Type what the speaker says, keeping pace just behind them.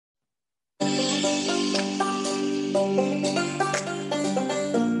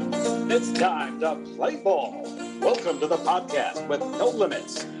It's time to play ball. Welcome to the podcast with no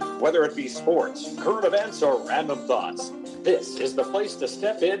limits. Whether it be sports, current events, or random thoughts, this is the place to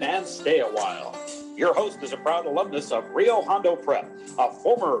step in and stay a while. Your host is a proud alumnus of Rio Hondo Prep, a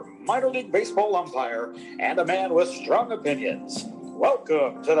former minor league baseball umpire, and a man with strong opinions.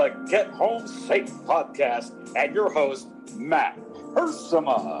 Welcome to the Get Home Safe podcast and your host, Matt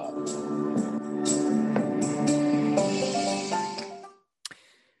Hersema.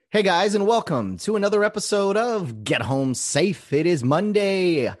 Hey guys, and welcome to another episode of Get Home Safe. It is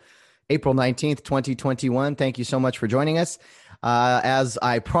Monday, April 19th, 2021. Thank you so much for joining us. As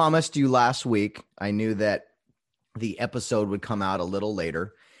I promised you last week, I knew that the episode would come out a little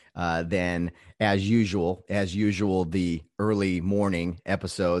later than as usual. As usual, the early morning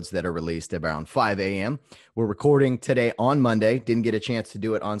episodes that are released around 5 a.m. We're recording today on Monday. Didn't get a chance to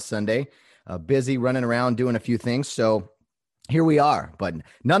do it on Sunday. Busy running around doing a few things, so here we are. But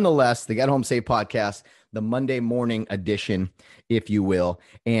nonetheless, the Get Home Safe podcast, the Monday morning edition, if you will.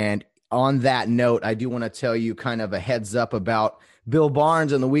 And on that note, I do want to tell you kind of a heads up about Bill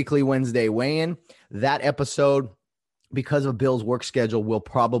Barnes and the weekly Wednesday weigh-in. That episode, because of Bill's work schedule, will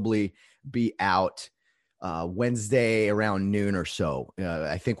probably be out Wednesday around noon or so.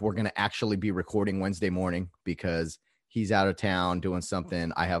 I think we're going to actually be recording Wednesday morning because he's out of town doing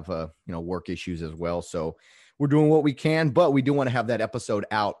something. I have work issues as well. So we're doing what we can, but we do want to have that episode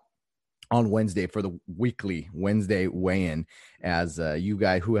out on Wednesday for the weekly Wednesday weigh-in. As you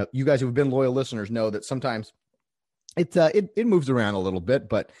guys who have been loyal listeners know that sometimes it moves around a little bit,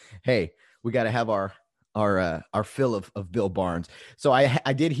 but hey, we got to have our fill of Bill Barnes. So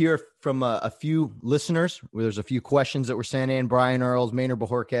I did hear from a few listeners where there's a few questions that were sent in. Brian Earls, Maynard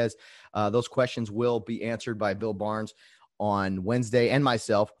Bajorquez. Those questions will be answered by Bill Barnes on Wednesday and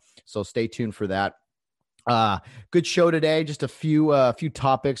myself. So stay tuned for that. Good show today. Just a few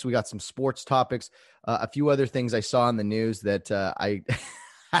topics. We got some sports topics, a few other things I saw in the news that I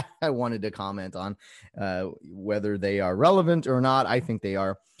wanted to comment on, whether they are relevant or not. I think they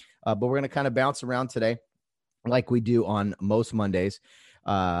are, but we're going to kind of bounce around today like we do on most Mondays.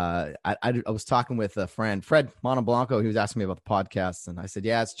 I was talking with a friend, Fred Monoblanco. He was asking me about the podcast, and I said,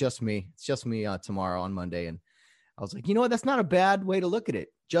 yeah, it's just me. It's just me tomorrow on Monday. And I was like, you know what? That's not a bad way to look at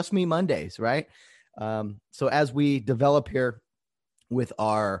it. Just me Mondays, right? So as we develop here with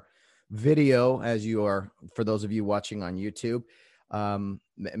our video, as you are, for those of you watching on YouTube,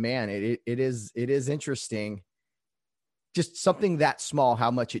 man, it is interesting. Just something that small,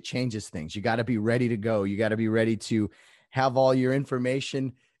 how much it changes things. You got to be ready to go. You got to be ready to have all your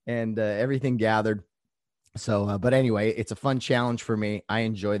information and everything gathered. So, but anyway, it's a fun challenge for me. I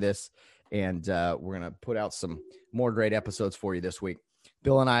enjoy this, and we're going to put out some more great episodes for you this week.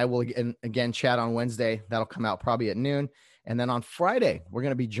 Bill and I will again chat on Wednesday. That'll come out probably at noon. And then on Friday, we're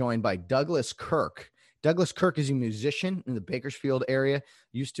going to be joined by Douglas Kirk. Douglas Kirk is a musician in the Bakersfield area.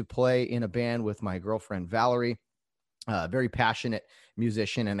 Used to play in a band with my girlfriend, Valerie. Very passionate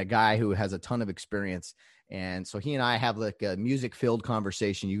musician and a guy who has a ton of experience. And so he and I have like a music-filled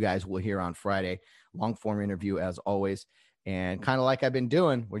conversation you guys will hear on Friday. Long-form interview as always. And kind of like I've been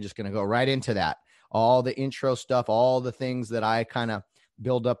doing, we're just going to go right into that. All the intro stuff, all the things that I kind of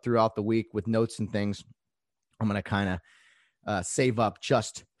build up throughout the week with notes and things, I'm going to kind of save up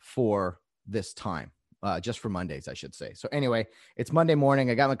just for this time, just for Mondays, I should say. So anyway, it's Monday morning.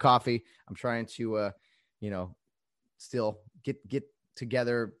 I got my coffee. I'm trying to, still get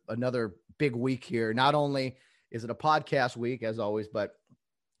together another big week here. Not only is it a podcast week as always, but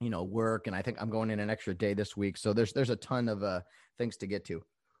work. And I think I'm going in an extra day this week. So there's a ton of things to get to.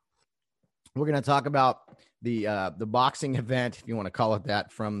 We're going to talk about the boxing event, if you want to call it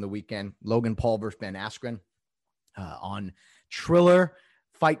that, from the weekend. Logan Paul versus Ben Askren on Triller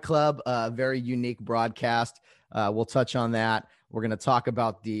Fight Club, a very unique broadcast. We'll touch on that. We're going to talk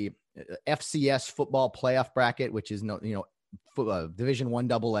about the FCS football playoff bracket, which is Division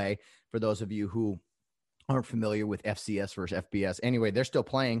I AA, for those of you who aren't familiar with FCS versus FBS. Anyway, they're still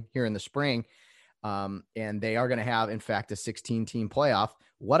playing here in the spring. And they are going to have, in fact, a 16-team playoff.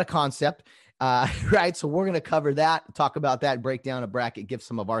 What a concept, right? So we're going to cover that, talk about that, break down a bracket, give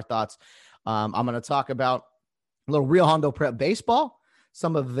some of our thoughts. I'm going to talk about a little Rio Hondo Prep baseball,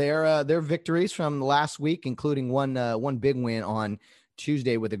 some of their victories from last week, including one big win on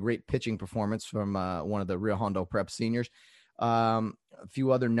Tuesday with a great pitching performance from one of the Rio Hondo Prep seniors. A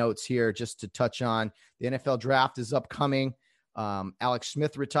few other notes here just to touch on. The NFL draft is upcoming. Alex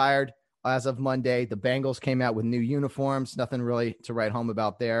Smith retired as of Monday. The Bengals came out with new uniforms. Nothing really to write home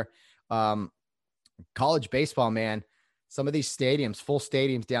about there. College baseball, man. Some of these stadiums, full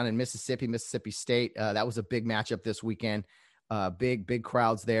stadiums down in Mississippi State. That was a big matchup this weekend. Big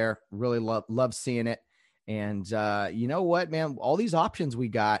crowds there. Really love seeing it. And you know what, man? All these options we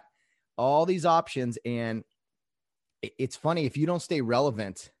got, and it's funny if you don't stay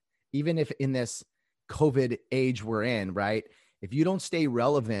relevant, even if in this COVID age we're in, right? If you don't stay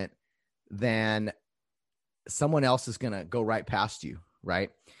relevant, then someone else is going to go right past you, right?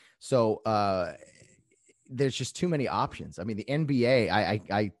 So there's just too many options. I mean, the NBA,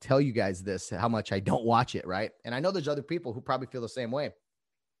 I tell you guys this, how much I don't watch it, right? And I know there's other people who probably feel the same way.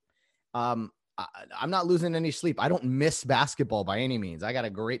 I'm not losing any sleep. I don't miss basketball by any means. I got a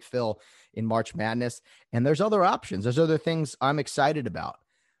great fill in March Madness, and there's other options. There's other things I'm excited about.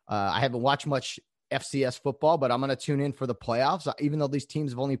 I haven't watched much FCS football, but I'm going to tune in for the playoffs. Even though these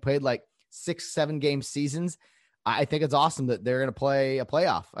teams have only played like 6-7 game seasons, I think it's awesome that they're going to play a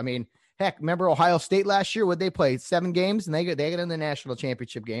playoff. I mean, heck, remember Ohio State last year? Would they play 7 games and they get in the national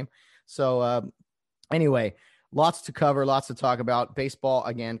championship game? So anyway, lots to cover, lots to talk about. Baseball,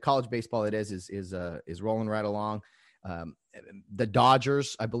 again, college baseball, it is rolling right along. The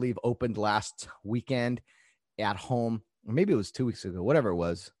Dodgers, I believe, opened last weekend at home, or maybe it was 2 weeks ago, whatever it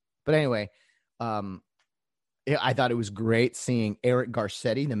was. But anyway, I thought it was great seeing Eric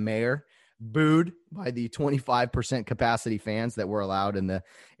Garcetti, the mayor, booed by the 25% capacity fans that were allowed in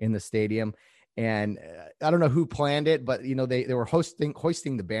the stadium. And I don't know who planned it, but they were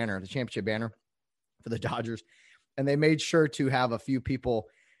hoisting the banner, the championship banner for the Dodgers. And they made sure to have a few people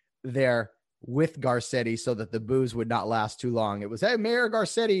there with Garcetti so that the boos would not last too long. It was, hey, Mayor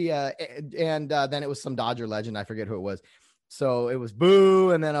Garcetti. And then it was some Dodger legend. I forget who it was. So it was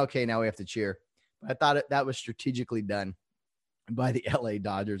boo. And then, okay, now we have to cheer. I thought that was strategically done by the LA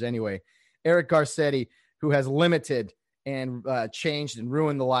Dodgers. Anyway, Eric Garcetti, who has limited and changed and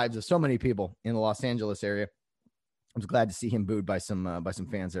ruined the lives of so many people in the Los Angeles area. I was glad to see him booed by some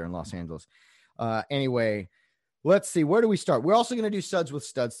fans there in Los Angeles. Anyway, let's see. Where do we start? We're also going to do Suds with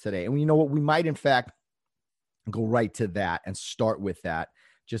Studs today. And you know what? We might, in fact, go right to that and start with that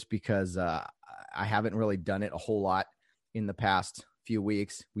just because I haven't really done it a whole lot in the past few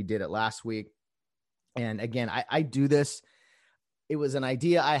weeks. We did it last week. And again, I do this. It was an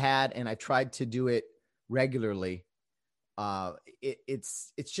idea I had, and I tried to do it regularly.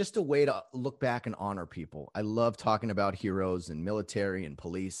 It's just a way to look back and honor people. I love talking about heroes and military and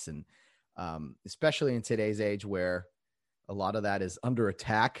police, and especially in today's age where a lot of that is under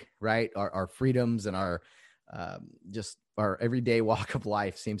attack, right? Our freedoms and our everyday walk of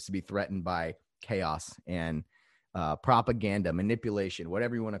life seems to be threatened by chaos and propaganda, manipulation,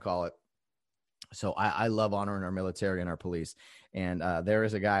 whatever you want to call it. So I love honoring our military and our police. And there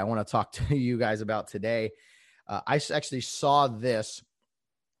is a guy I want to talk to you guys about today. I actually saw this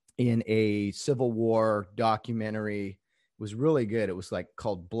in a Civil War documentary. It was really good. It was like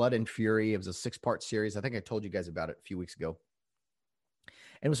called Blood and Fury. It was a 6-part series. I think I told you guys about it a few weeks ago.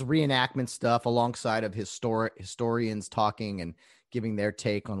 And it was reenactment stuff alongside of historians talking and giving their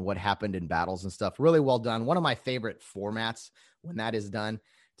take on what happened in battles and stuff. Really well done. One of my favorite formats when that is done,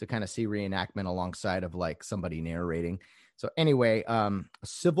 to kind of see reenactment alongside of like somebody narrating. So anyway, a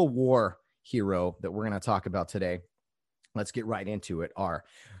Civil War hero that we're going to talk about today. Let's get right into it. Our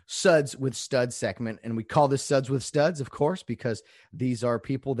Suds with Studs segment. And we call this Suds with Studs, of course, because these are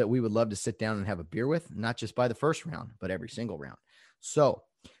people that we would love to sit down and have a beer with, not just by the first round, but every single round. So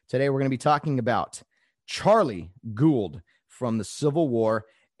today we're going to be talking about Charlie Gould from the Civil War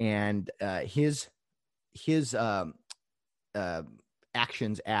and his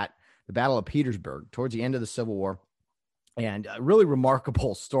actions at the Battle of Petersburg towards the end of the Civil War. And a really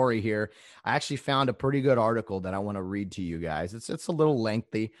remarkable story here. I actually found a pretty good article that I want to read to you guys. It's a little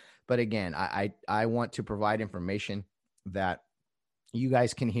lengthy, but again, I want to provide information that you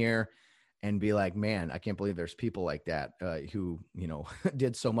guys can hear and be like, man, I can't believe there's people like that who,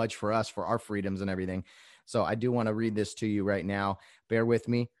 did so much for us, for our freedoms and everything. So I do want to read this to you right now. Bear with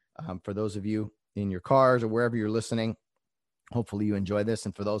me. For those of you in your cars or wherever you're listening, hopefully you enjoy this.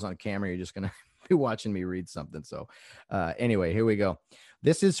 And for those on camera, you're just going to be watching me read something. So anyway, here we go.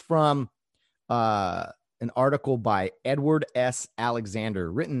 This is from an article by Edward S.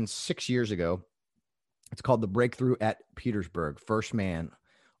 Alexander, written 6 years ago. It's called The Breakthrough at Petersburg, First Man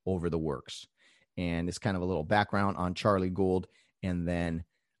Over the Works. And it's kind of a little background on Charlie Gould and then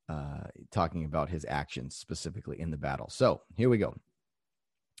talking about his actions specifically in the battle. So here we go.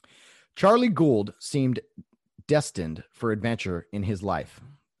 Charlie Gould seemed destined for adventure in his life.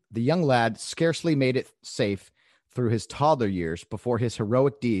 The young lad scarcely made it safe through his toddler years before his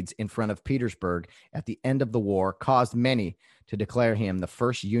heroic deeds in front of Petersburg at the end of the war caused many to declare him the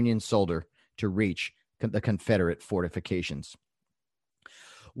first Union soldier to reach the Confederate fortifications.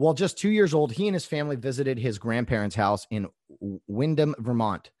 While just 2 years old, he and his family visited his grandparents' house in Windham,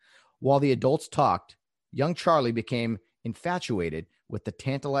 Vermont. While the adults talked, young Charlie became infatuated with the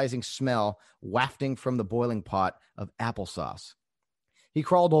tantalizing smell wafting from the boiling pot of applesauce. He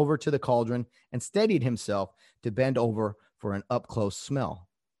crawled over to the cauldron and steadied himself to bend over for an up-close smell.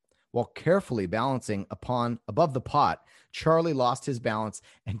 While carefully balancing above the pot, Charlie lost his balance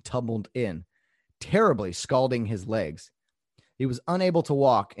and tumbled in, terribly scalding his legs. He was unable to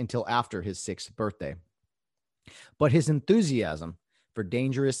walk until after his 6th birthday. But his enthusiasm for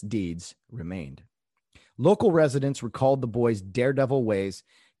dangerous deeds remained. Local residents recalled the boy's daredevil ways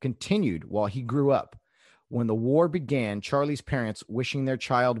continued while he grew up. When the war began, Charlie's parents, wishing their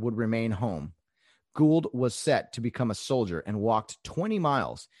child would remain home, Gould was set to become a soldier and walked 20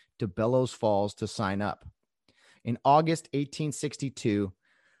 miles to Bellows Falls to sign up. In August 1862,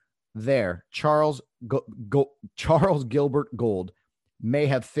 there, Charles Gilbert Gould may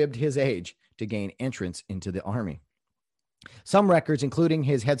have fibbed his age to gain entrance into the Army. Some records, including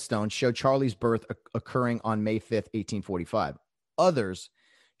his headstone, show Charlie's birth occurring on May 5th, 1845. Others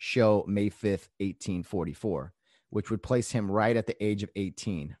show May 5th, 1844, which would place him right at the age of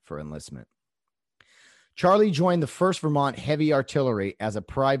 18 for enlistment. Charlie joined the 1st Vermont Heavy Artillery as a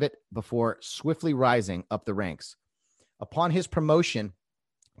private before swiftly rising up the ranks. Upon his promotion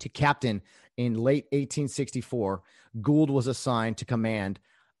to captain in late 1864, Gould was assigned to command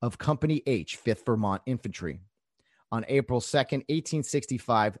of Company H, 5th Vermont Infantry. On April 2nd,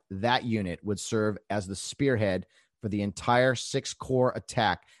 1865, that unit would serve as the spearhead for the entire 6th Corps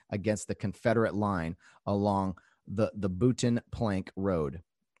attack against the Confederate line along the Boughton Plank Road.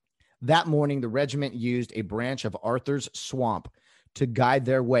 That morning, the regiment used a branch of Arthur's Swamp to guide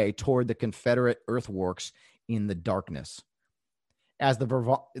their way toward the Confederate earthworks in the darkness. As the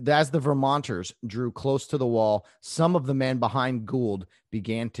Vermonters drew close to the wall, some of the men behind Gould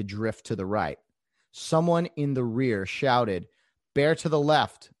began to drift to the right. Someone in the rear shouted, "Bear to the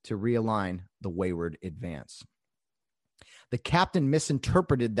left," to realign the wayward advance. The captain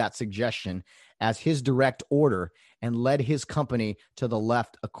misinterpreted that suggestion as his direct order and led his company to the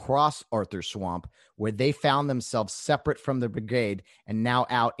left across Arthur's Swamp, where they found themselves separate from the brigade and now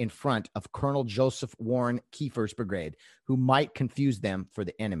out in front of Colonel Joseph Warren Kiefer's brigade, who might confuse them for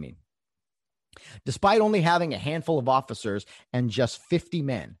the enemy. Despite only having a handful of officers and just 50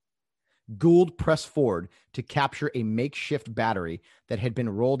 men, Gould pressed forward to capture a makeshift battery that had been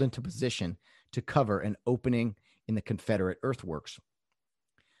rolled into position to cover an opening in the Confederate earthworks.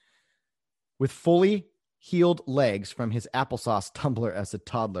 With fully healed legs from his applesauce tumbler as a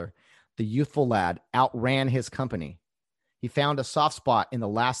toddler, the youthful lad outran his company. He found a soft spot in the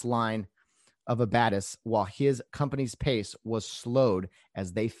last line of abatis while his company's pace was slowed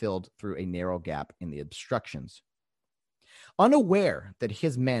as they filled through a narrow gap in the obstructions. Unaware that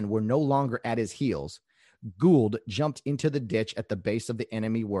his men were no longer at his heels, Gould jumped into the ditch at the base of the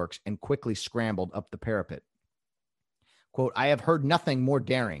enemy works and quickly scrambled up the parapet. Quote, "I have heard nothing more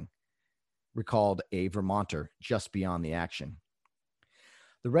daring," recalled a Vermonter just beyond the action.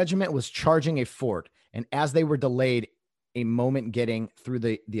 The regiment was charging a fort, and as they were delayed a moment getting through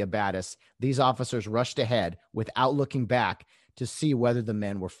the abatis, these officers rushed ahead without looking back to see whether the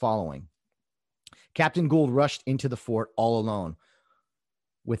men were following. Captain Gould rushed into the fort all alone,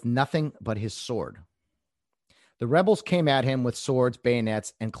 with nothing but his sword. The rebels came at him with swords,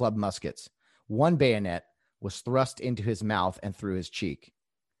 bayonets, and club muskets. One bayonet was thrust into his mouth and through his cheek.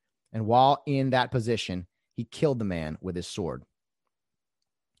 And while in that position, he killed the man with his sword.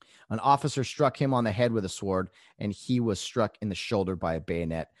 An officer struck him on the head with a sword, and he was struck in the shoulder by a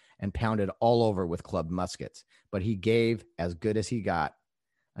bayonet and pounded all over with club muskets. But he gave as good as he got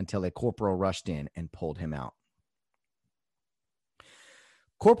until a corporal rushed in and pulled him out.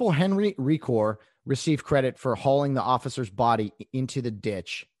 Corporal Henry Recor received credit for hauling the officer's body into the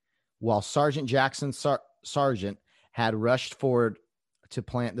ditch, while Sergeant Jackson Sargent had rushed forward to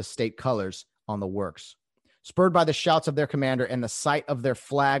plant the state colors on the works. Spurred by the shouts of their commander and the sight of their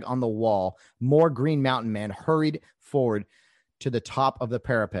flag on the wall, more Green Mountain men hurried forward to the top of the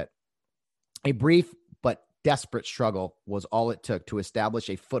parapet. A brief but desperate struggle was all it took to establish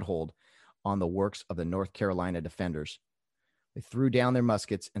a foothold on the works of the North Carolina defenders. They threw down their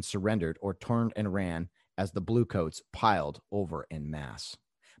muskets and surrendered or turned and ran as the bluecoats piled over en masse.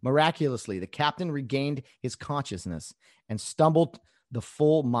 Miraculously, the captain regained his consciousness and stumbled the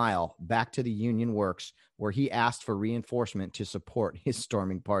full mile back to the Union works, where he asked for reinforcement to support his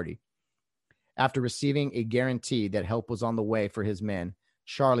storming party. After receiving a guarantee that help was on the way for his men,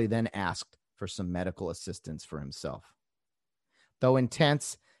 Charlie then asked for some medical assistance for himself. Though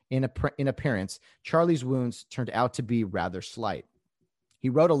intense in appearance, Charlie's wounds turned out to be rather slight. He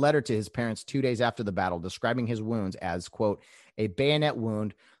wrote a letter to his parents 2 days after the battle, describing his wounds as, quote, a bayonet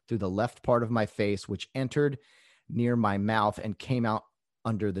wound through the left part of my face, which entered near my mouth and came out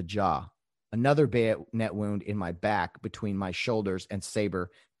under the jaw. Another bayonet wound in my back between my shoulders and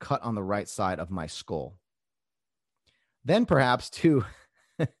saber cut on the right side of my skull. Then perhaps to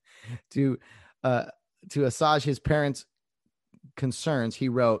assuage his parents' concerns, he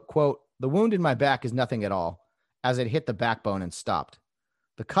wrote, quote, the wound in my back is nothing at all, as it hit the backbone and stopped.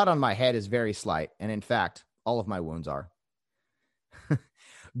 The cut on my head is very slight, and in fact, all of my wounds are.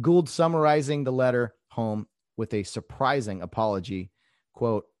 Gould summarizing the letter home with a surprising apology,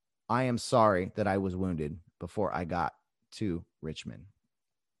 quote, I am sorry that I was wounded before I got to Richmond.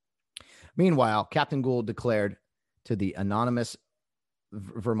 Meanwhile, Captain Gould declared to the anonymous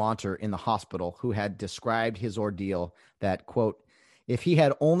Vermonter in the hospital who had described his ordeal that, quote, if he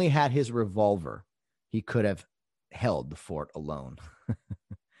had only had his revolver, he could have held the fort alone.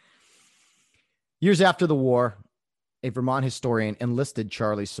 Years after the war, a Vermont historian enlisted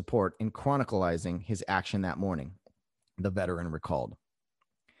Charlie's support in chronicling his action that morning, the veteran recalled.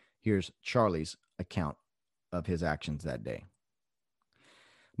 Here's Charlie's account of his actions that day.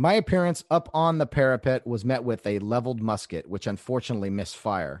 My appearance up on the parapet was met with a leveled musket, which fortunately missed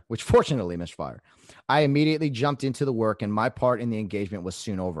fire. I immediately jumped into the work, and my part in the engagement was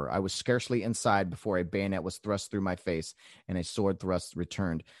soon over. I was scarcely inside before a bayonet was thrust through my face, and a sword thrust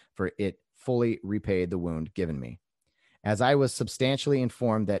returned, for it fully repaid the wound given me, as I was substantially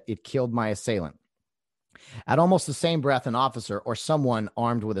informed that it killed my assailant. At almost the same breath, an officer or someone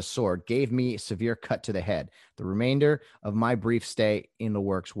armed with a sword gave me a severe cut to the head. The remainder of my brief stay in the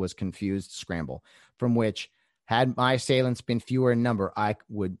works was confused scramble, from which, had my assailants been fewer in number, I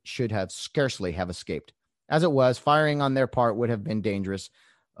should have scarcely have escaped. As it was, firing on their part would have been dangerous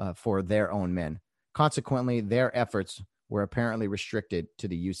for their own men. Consequently, their efforts were apparently restricted to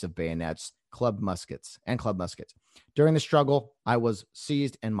the use of bayonets, club muskets. During the struggle, I was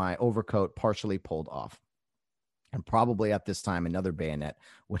seized and my overcoat partially pulled off. And probably at this time, another bayonet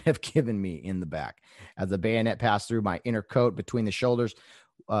would have given me in the back, as the bayonet passed through my inner coat between the shoulders,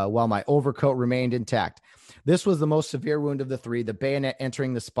 while my overcoat remained intact. This was the most severe wound of the three, the bayonet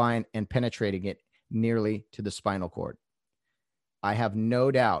entering the spine and penetrating it nearly to the spinal cord. I have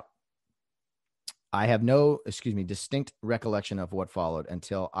no distinct recollection of what followed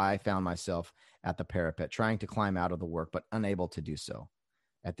until I found myself at the parapet, trying to climb out of the work, but unable to do so.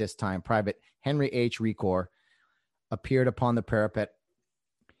 At this time, Private Henry H. Recor appeared upon the parapet.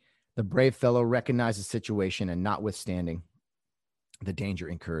 The brave fellow recognized the situation, and notwithstanding the danger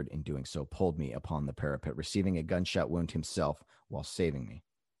incurred in doing so, pulled me upon the parapet, receiving a gunshot wound himself while saving me.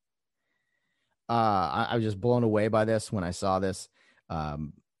 I was just blown away by this when I saw this.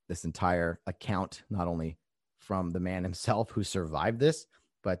 This entire account, not only from the man himself who survived this,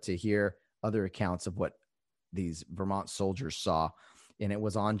 but to hear other accounts of what these Vermont soldiers saw. And it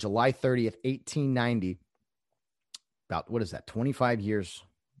was on July 30th, 1890, about, 25 years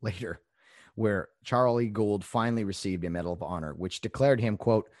later, where Charlie Gould finally received a Medal of Honor, which declared him,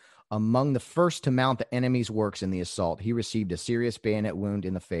 quote, among the first to mount the enemy's works in the assault. He received a serious bayonet wound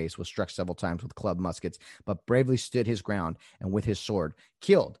in the face, was struck several times with club muskets, but bravely stood his ground and with his sword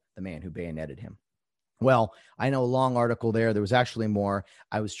killed the man who bayoneted him. Well, I know a long article there. There was actually more.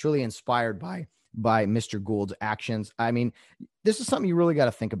 I was truly inspired by Mr. Gould's actions. I mean, this is something you really got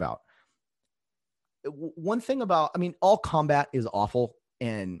to think about. One thing about, all combat is awful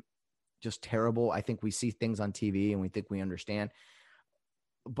and just terrible. I think we see things on TV and we think we understand.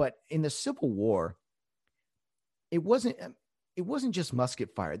 But in the Civil War, it wasn't just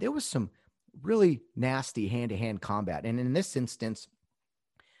musket fire. There was some really nasty hand-to-hand combat. And in this instance,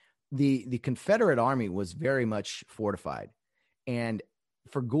 the Confederate Army was very much fortified. And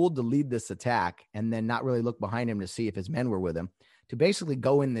for Gould to lead this attack and then not really look behind him to see if his men were with him, to basically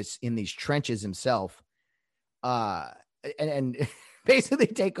go in these trenches himself, and basically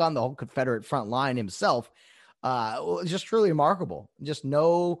take on the whole Confederate front line himself, just truly remarkable. Just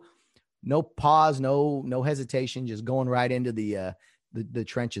no pause, no hesitation, just going right into the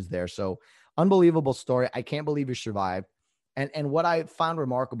trenches there. So unbelievable story. I can't believe he survived. And what I found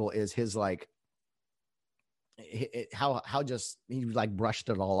remarkable is his how just he brushed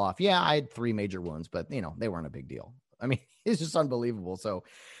it all off. Yeah, I had 3 major wounds, but they weren't a big deal. I mean, it's just unbelievable. So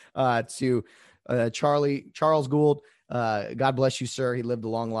to Charles Gould, God bless you, sir. He lived a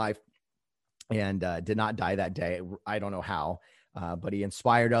long life and did not die that day. I don't know how, but he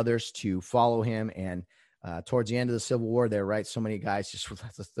inspired others to follow him. And towards the end of the Civil War there, right, so many guys just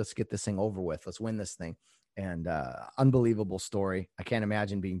let's get this thing over with. Let's win this thing. And unbelievable story. I can't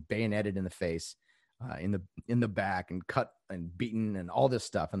imagine being bayoneted in the face. in the back and cut and beaten and all this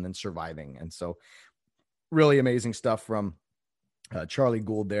stuff, and then surviving. And so really amazing stuff from Charlie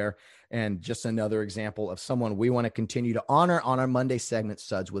Gould there. And just another example of someone we want to continue to honor on our Monday segment,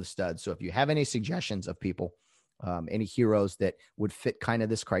 Suds with Studs. So if you have any suggestions of people, any heroes that would fit kind of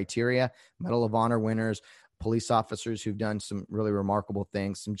this criteria, Medal of Honor winners, police officers who've done some really remarkable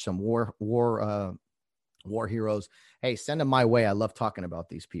things, some war heroes, hey, send them my way. I love talking about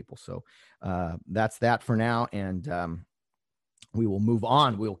these people. So that's that for now. And we will move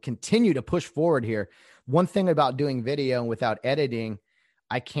on. We'll continue to push forward here. One thing about doing video without editing,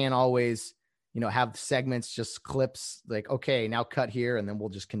 I can't always, have segments, just clips like, okay, now cut here. And then we'll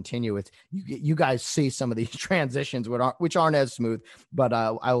just continue it. You guys see some of these transitions, which aren't as smooth, but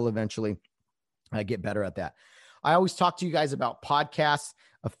I will eventually get better at that. I always talk to you guys about podcasts,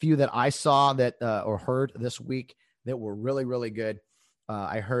 a few that I saw that or heard this week that were really, really good.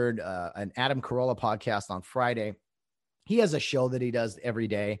 I heard an Adam Carolla podcast on Friday. He has a show that he does every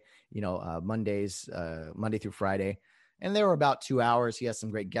day, Monday through Friday. And they were about 2 hours. He has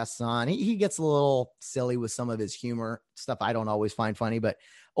some great guests on. He gets a little silly with some of his humor stuff I don't always find funny, but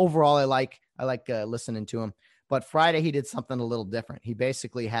overall I like listening to him. But Friday he did something a little different. He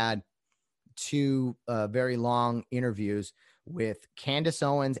basically had two very long interviews with Candace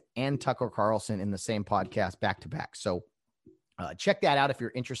Owens and Tucker Carlson in the same podcast back to back. So check that out if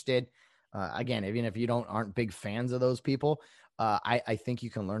you're interested. Again, even if you aren't big fans of those people, I think you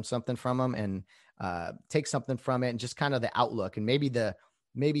can learn something from them and take something from it, and just kind of the outlook, and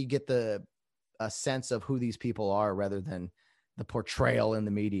maybe get a sense of who these people are rather than the portrayal in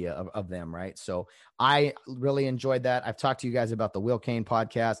the media of them. Right. So I really enjoyed that. I've talked to you guys about the Will Cain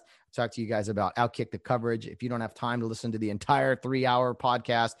podcast. I've talked to you guys about Outkick the Coverage. If you don't have time to listen to the entire 3-hour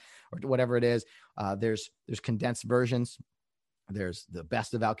podcast or whatever it is, there's condensed versions. There's the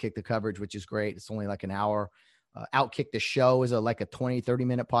best of Outkick the Coverage, which is great. It's only like an hour. Outkick the Show is like a 20-30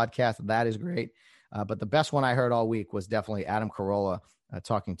 minute podcast. That is great. But the best one I heard all week was definitely Adam Carolla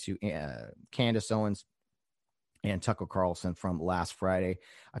talking to Candace Owens and Tucker Carlson from last Friday.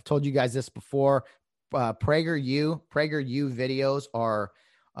 I've told you guys this before. PragerU videos are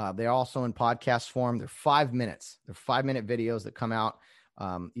they're also in podcast form. They're 5 minutes. They're 5-minute videos that come out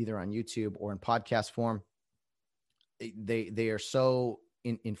either on YouTube or in podcast form. They are so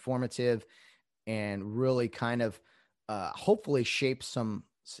informative and really kind of hopefully shape some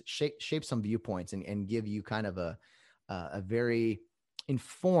viewpoints and give you kind of a very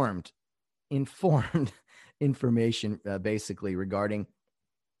informed information basically regarding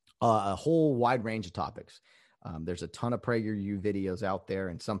a whole wide range of topics. There's a ton of PragerU videos out there,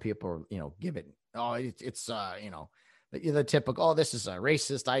 and some people give it, it's the typical, this is a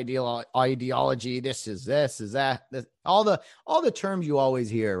racist ideology. This is that. All the terms you always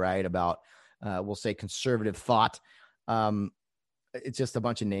hear, right? About, we'll say conservative thought. It's just a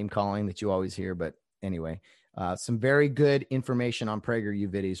bunch of name calling that you always hear. But anyway, some very good information on PragerU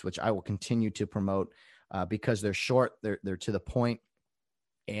videos, which I will continue to promote because they're short, they're to the point,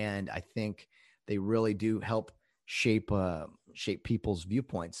 and I think they really do help shape people's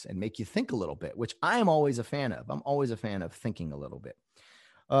viewpoints and make you think a little bit, which I'm always a fan of. I'm always a fan of thinking a little bit.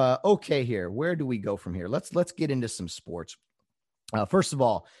 Okay, here, where do we go from here? Let's get into some sports. First of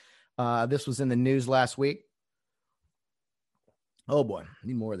all, this was in the news last week. Oh boy, I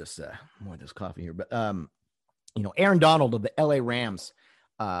need more of this coffee here. But Aaron Donald of the LA Rams,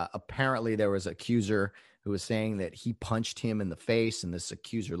 apparently there was an accuser who was saying that he punched him in the face, and this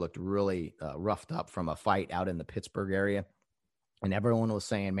accuser looked really roughed up from a fight out in the Pittsburgh area. And everyone was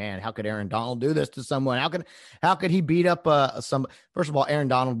saying, man, how could Aaron Donald do this to someone? How could he beat up some? First of all, Aaron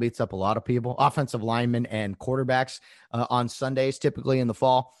Donald beats up a lot of people, offensive linemen and quarterbacks on Sundays, typically in the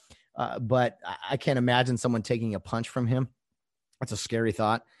fall. But I can't imagine someone taking a punch from him. That's a scary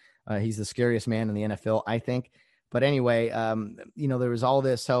thought. He's the scariest man in the NFL, I think. But anyway, there was all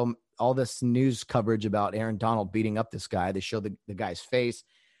this news coverage about Aaron Donald beating up this guy. They showed the guy's face.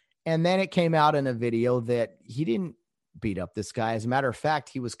 And then it came out in a video that he didn't beat up this guy. As a matter of fact,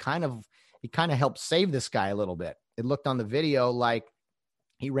 he kind of helped save this guy a little bit. It looked on the video like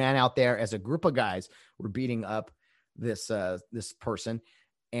he ran out there as a group of guys were beating up this person.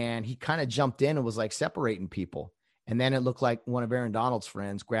 And he kind of jumped in and was like separating people. And then it looked like one of Aaron Donald's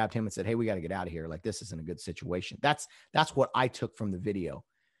friends grabbed him and said, hey, we got to get out of here. Like, this isn't a good situation. That's what I took from the video.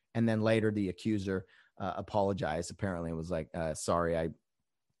 And then later the accuser apologized apparently and was like, sorry, I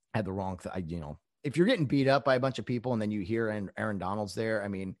had the wrong if you're getting beat up by a bunch of people and then you hear Aaron Donald's there, I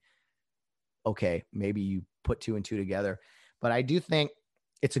mean, okay, maybe you put two and two together. But I do think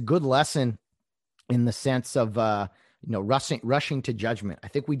it's a good lesson in the sense of, rushing to judgment. I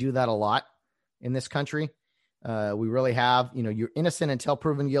think we do that a lot in this country. We really have, you're innocent until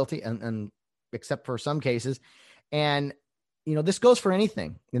proven guilty, and except for some cases. And, this goes for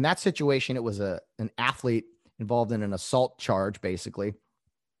anything. In that situation, it was an athlete involved in an assault charge, basically,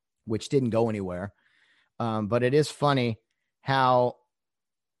 which didn't go anywhere. But it is funny how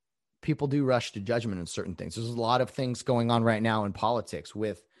people do rush to judgment in certain things. There's a lot of things going on right now in politics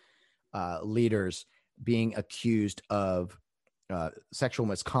with leaders being accused of sexual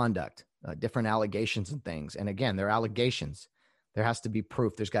misconduct, different allegations and things. And again, they're allegations. There has to be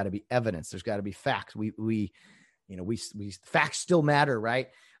proof. There's got to be evidence. There's got to be facts. We facts still matter, right?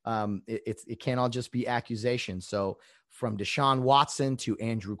 It can't all just be accusations. So from Deshaun Watson to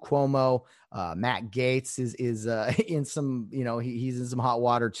Andrew Cuomo, Matt Gaetz is in some, he's in some hot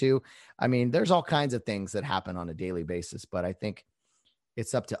water too. I mean, there's all kinds of things that happen on a daily basis, but I think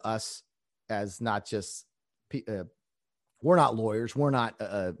it's up to us as not just, we're not lawyers. We're not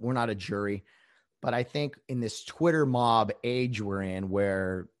a jury, but I think in this Twitter mob age we're in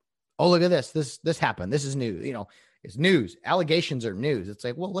where, oh, look at this happened. This is news. It's news. Allegations are news. It's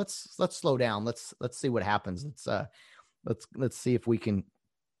like, well, let's slow down. Let's see what happens. Let's see if we can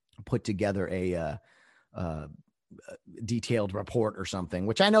put together a detailed report or something,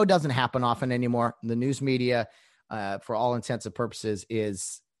 which I know doesn't happen often anymore. The news media, for all intents and purposes,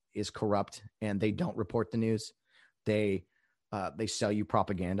 is corrupt, and they don't report the news. They sell you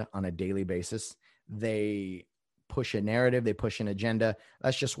propaganda on a daily basis. They push a narrative. They push an agenda.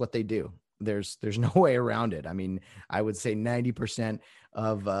 That's just what they do. There's no way around it. I mean, I would say 90%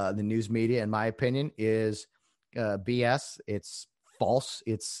 of the news media, in my opinion, is BS. It's false.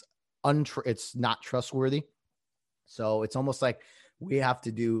 It's not trustworthy. So it's almost like we have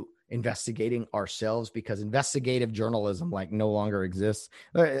to do investigating ourselves because investigative journalism no longer exists.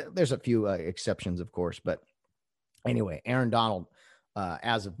 There's a few exceptions, of course, but anyway, Aaron Donald,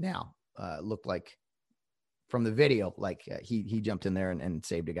 as of now, looked like from the video, he jumped in there and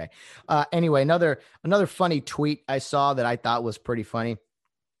saved a guy. Anyway, another funny tweet I saw that I thought was pretty funny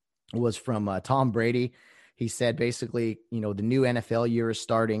was from Tom Brady. He said basically, the new NFL year is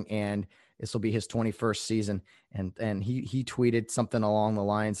starting and this will be his 21st season. And he tweeted something along the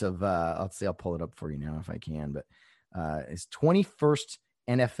lines of, I'll pull it up for you now if I can, but his 21st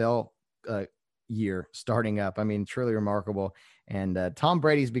NFL year starting up. I mean, truly remarkable. And Tom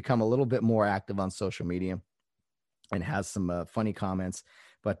Brady's become a little bit more active on social media and has some funny comments.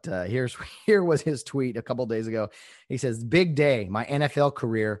 But here was his tweet a couple days ago. He says, "Big day. My NFL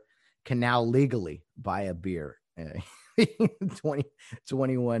career can now legally buy a beer."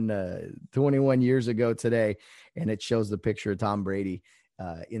 21 years ago today. And it shows the picture of Tom Brady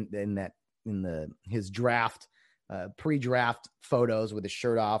his draft, pre-draft photos with his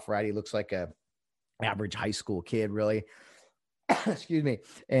shirt off, right? He looks like a average high school kid, really. Excuse me.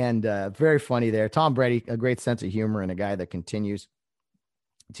 And very funny there. Tom Brady, a great sense of humor and a guy that continues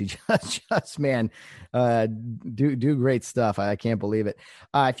to just do great stuff. I can't believe it.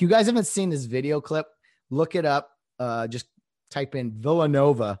 If you guys haven't seen this video clip, look it up. Just type in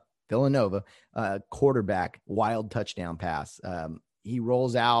Villanova quarterback wild touchdown pass. He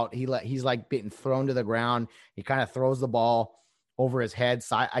rolls out. He's like being thrown to the ground. He kind of throws the ball over his head.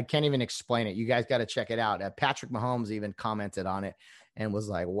 So I can't even explain it. You guys got to check it out. Patrick Mahomes even commented on it and was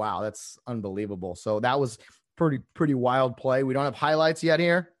like, wow, that's unbelievable. So that was pretty wild play. We don't have highlights yet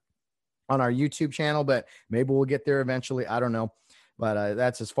here on our YouTube channel, but maybe we'll get there eventually. I don't know. But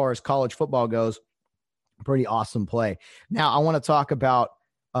that's as far as college football goes. Pretty awesome play. Now I want to talk about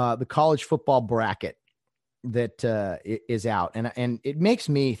the college football bracket that is out. And it makes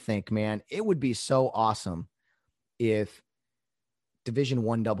me think, man, it would be so awesome if Division I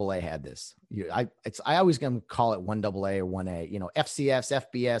AA had this. I always going to call it 1AA or 1A. FCS,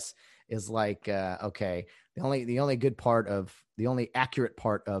 FBS is like, okay, the only accurate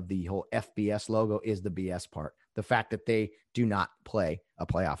part of the whole FBS logo is the BS part. The fact that they do not play a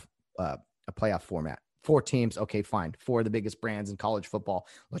playoff format. 4 teams. Okay, fine. 4 of the biggest brands in college football.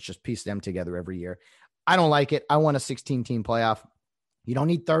 Let's just piece them together every year. I don't like it. I want a 16-team playoff. You don't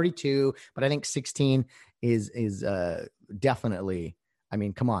need 32, but I think 16 is definitely, I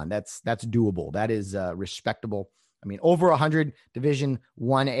mean, come on, that's doable. That is respectable. I mean, over 100 Division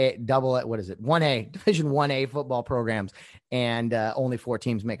 1A, 1A, Division 1A football programs, and only 4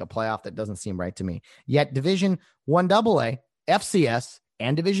 teams make a playoff. That doesn't seem right to me. Yet Division 1 AA, FCS,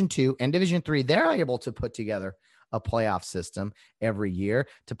 and Division 2 and Division 3, they're able to put together a playoff system every year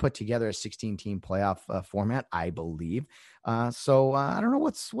to put together a 16-team playoff format, I believe. So I don't know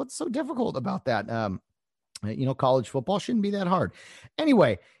what's so difficult about that. College football shouldn't be that hard.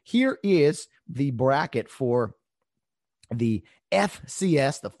 Anyway, here is the bracket for the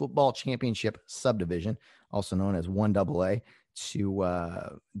FCS, the Football Championship Subdivision, also known as 1AA,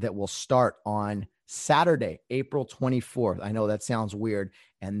 that will start on Saturday, April 24th. I know that sounds weird.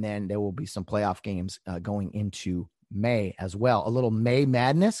 And then there will be some playoff games going into May as well. A little May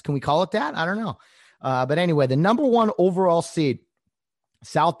madness. Can we call it that? I don't know. But anyway, the number one overall seed,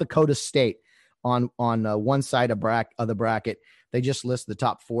 South Dakota State, on one side of the bracket. They just list the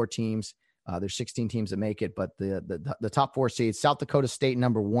top 4 teams. There's 16 teams that make it, but the top 4 seeds, South Dakota State,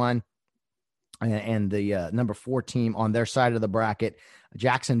 number 1, and the number 4 team on their side of the bracket,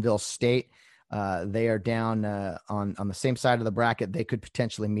 Jacksonville State. They are down on the same side of the bracket. They could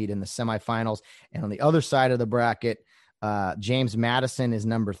potentially meet in the semifinals. And on the other side of the bracket, James Madison is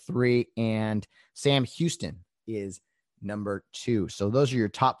number 3, and Sam Houston is number 2. So those are your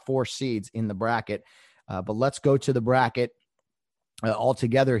top 4 seeds in the bracket. But let's go to the bracket all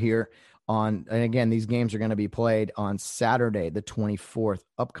together here. And again, these games are going to be played on Saturday, the 24th,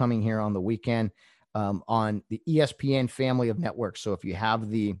 upcoming here on the weekend, on the ESPN family of networks. So if you have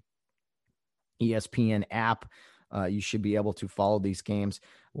the ESPN app, you should be able to follow these games,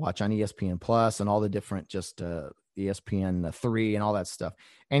 watch on ESPN Plus and all the different ESPN 3 and all that stuff.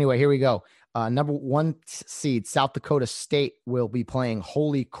 Anyway, here we go. Number 1 seed, South Dakota State, will be playing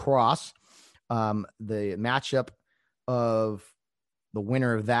Holy Cross. The matchup of the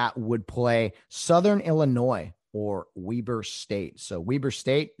winner of that would play Southern Illinois or Weber State. So Weber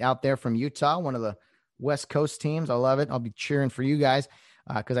State out there from Utah, one of the West Coast teams. I love it. I'll be cheering for you guys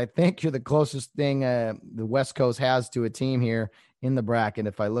because I think you're the closest thing the West Coast has to a team here in the bracket.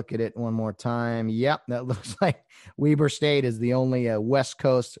 If I look at it one more time, yep, that looks like Weber State is the only West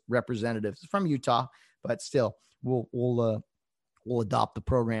Coast representative. It's from Utah, but still, we'll adopt the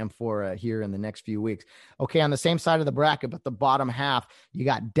program for here in the next few weeks. Okay, on the same side of the bracket, but the bottom half, you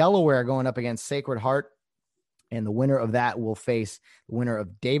got Delaware going up against Sacred Heart, and the winner of that will face the winner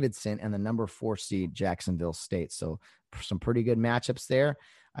of Davidson and the number 4 seed Jacksonville State. So some pretty good matchups there.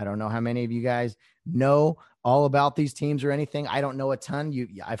 I don't know how many of you guys know all about these teams or anything. I don't know a ton.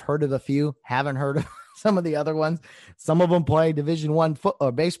 I've heard of a few, haven't heard of some of the other ones. Some of them play Division I football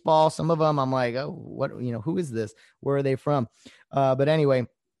or baseball. Some of them I'm like, oh, what, who is this? Where are they from? But anyway,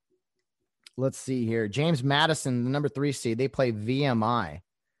 let's see here. James Madison, the number 3 seed, they play VMI.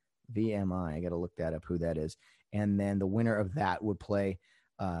 I got to look that up, who that is. And then the winner of that would play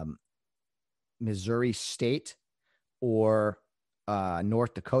Missouri State or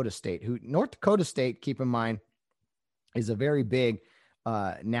North Dakota State. North Dakota State, keep in mind, is a very big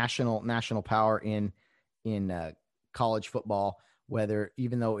national power in college football.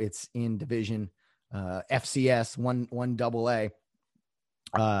 Even though it's in Division FCS 1AA,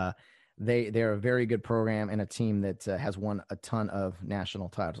 they're a very good program and a team that has won a ton of national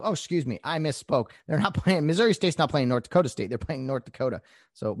titles. Oh, excuse me, I misspoke. They're not playing. Missouri State's not playing North Dakota State. They're playing North Dakota.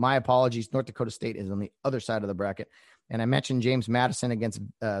 So my apologies. North Dakota State is on the other side of the bracket. And I mentioned James Madison against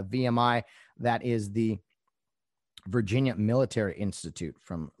VMI. That is the Virginia Military Institute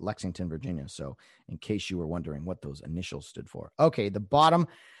from Lexington, Virginia. So in case you were wondering what those initials stood for. Okay, the bottom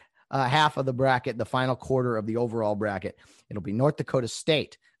half of the bracket, the final quarter of the overall bracket, it'll be North Dakota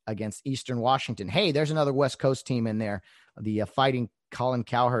State against Eastern Washington. Hey, there's another West Coast team in there. The Fighting Colin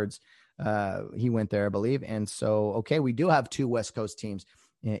Cowherds. He went there, I believe. And so, okay, we do have 2 West Coast teams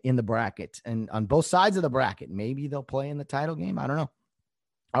in the bracket and on both sides of the bracket. Maybe they'll play in the title game. I don't know.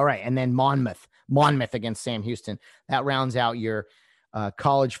 All right. And then Monmouth against Sam Houston. That rounds out your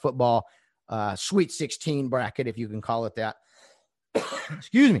college football Sweet 16 bracket, if you can call it that.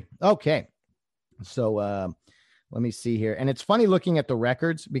 Excuse me. Okay. So let me see here. And it's funny looking at the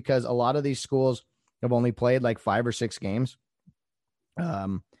records because a lot of these schools have only played like 5 or 6 games.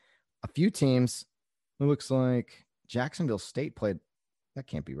 A few teams, it looks like Jacksonville State played. That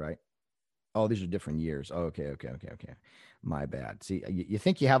can't be right. Oh, these are different years. Oh, okay. My bad. See, you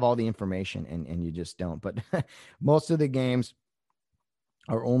think you have all the information and you just don't. But most of the games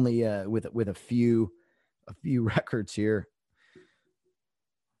are only with a few records here.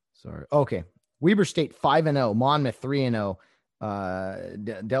 Sorry. Okay. Weber State 5-0, Monmouth 3-0,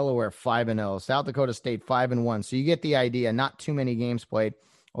 Delaware 5-0, South Dakota State 5-1. So you get the idea. Not too many games played.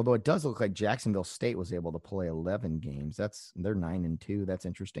 Although it does look like Jacksonville State was able to play 11 games. They're 9-2. That's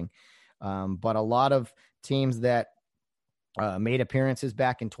interesting. But a lot of teams that made appearances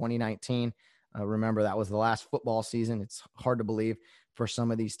back in 2019. Remember, that was the last football season. It's hard to believe for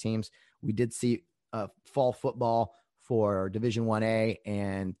some of these teams. We did see fall football for Division 1A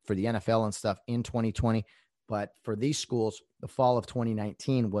and for the NFL and stuff in 2020. But for these schools, the fall of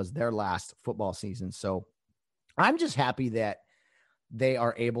 2019 was their last football season. So I'm just happy that they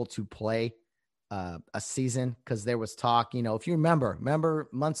are able to play a season, because there was talk, if you remember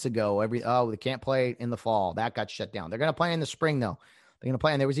months ago, they can't play in the fall. That got shut down. They're going to play in the spring though. They're going to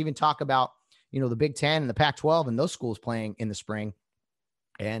play. And there was even talk about, the Big Ten and the Pac-12 and those schools playing in the spring.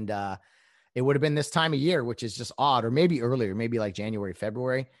 And it would have been this time of year, which is just odd, or maybe earlier, maybe like January,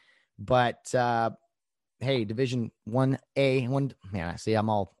 February. But hey, Division 1A, I see I'm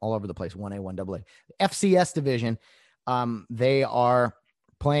all over the place. 1A, 1AA. FCS division, they are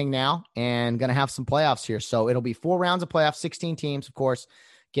playing now and going to have some playoffs here. So it'll be 4 rounds of playoffs, 16 teams, of course,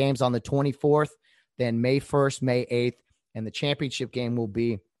 games on the 24th, then May 1st, May 8th, and the championship game will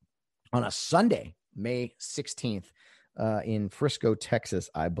be on a Sunday, May 16th, in Frisco, Texas,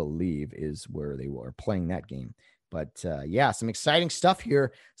 I believe is where they were playing that game. But yeah, some exciting stuff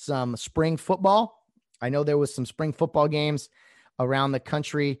here. Some spring football. I know there was some spring football games around the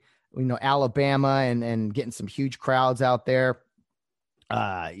country, Alabama and getting some huge crowds out there.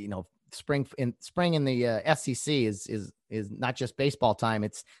 Spring in the SEC is not just baseball time.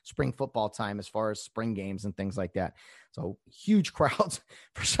 It's spring football time as far as spring games and things like that. So huge crowds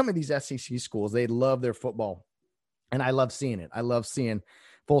for some of these SEC schools. They love their football. And I love seeing it. I love seeing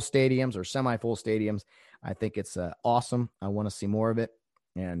full stadiums or semi-full stadiums. I think it's awesome. I want to see more of it.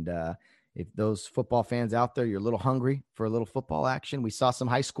 And if those football fans out there, you're a little hungry for a little football action. We saw some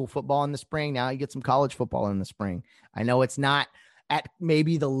high school football in the spring. Now you get some college football in the spring. I know it's not at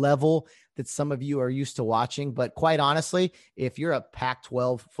maybe the level that some of you are used to watching, but quite honestly, if you're a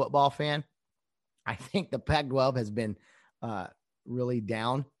Pac-12 football fan, I think the Pac-12 has been really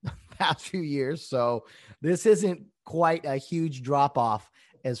down the past few years. So this isn't quite a huge drop off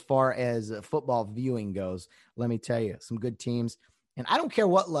as far as football viewing goes. Let me tell you, some good teams. And I don't care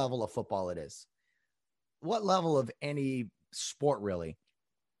what level of football it is, what level of any sport, really.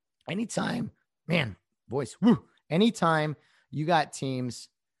 Anytime, anytime you got teams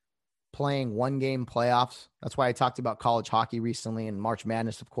playing one-game playoffs. That's why I talked about college hockey recently and March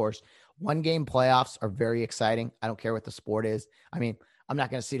Madness, of course. One-game playoffs are very exciting. I don't care what the sport is. I mean, I'm not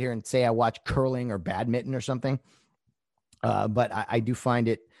going to sit here and say I watch curling or badminton or something, but I do find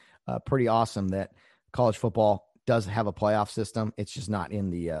it pretty awesome that college football does have a playoff system. It's just not in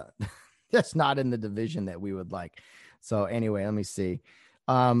the that's not in the division that we would like. So anyway, let me see.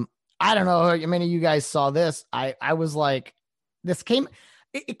 I don't know how many of you guys saw this. I was like,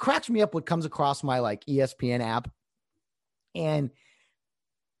 it cracks me up what comes across my like ESPN app. And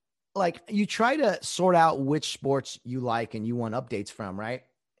like you try to sort out which sports you like and you want updates from, right?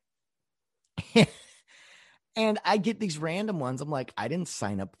 And I get these random ones. I'm like, I didn't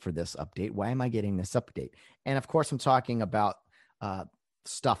sign up for this update. Why am I getting this update? And of course, I'm talking about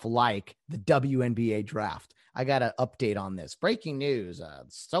stuff like the WNBA draft. I got an update on this. Breaking news,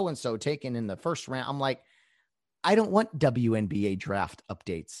 so-and-so taken in the first round. I'm like, I don't want WNBA draft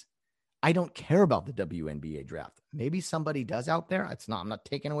updates. I don't care about the WNBA draft. Maybe somebody does out there. I'm not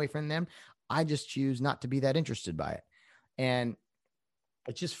taking away from them. I just choose not to be that interested by it. And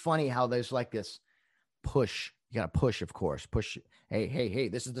it's just funny how there's like this push. You got to push, of course. Push. Hey,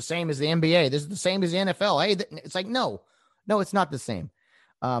 this is the same as the NBA. This is the same as the NFL. Hey, it's like, no, it's not the same.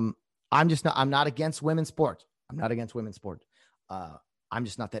 I'm not against women's sports. I'm not against women's sports. I'm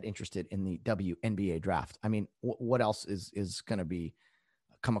just not that interested in the WNBA draft. I mean, what else is going to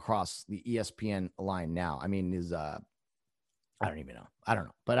come across the ESPN line now? I mean, I don't even know. I don't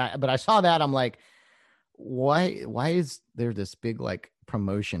know. But I saw that. I'm like, why is there this big like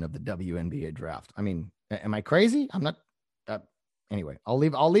promotion of the WNBA draft? I mean, am I crazy? I'm not. Anyway, I'll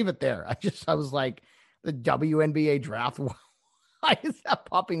leave it there. I was like, the WNBA draft. Why is that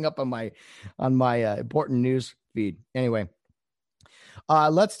popping up on my important news feed? Anyway,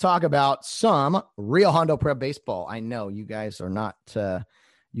 let's talk about some Rio Hondo Prep baseball. I know you guys are not.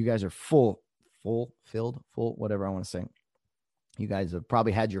 You guys are full, whatever I want to say. You guys have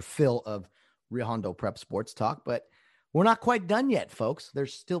probably had your fill of Rio Hondo Prep sports talk, but we're not quite done yet, folks.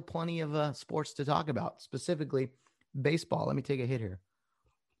 There's still plenty of sports to talk about, specifically baseball. Let me take a hit here.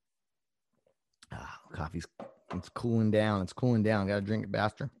 It's cooling down. Got to drink it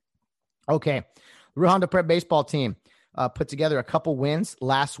faster. Okay. The Rio Hondo Prep baseball team put together a couple wins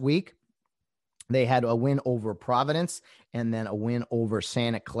last week. They had a win over Providence and then a win over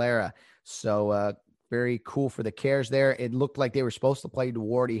Santa Clara. So very cool for the Cares there. It looked like they were supposed to play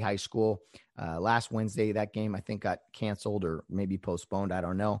Duarte High School last Wednesday. That game, I think, got canceled or maybe postponed. I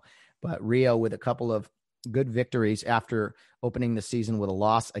don't know. But Rio with a couple of good victories after opening the season with a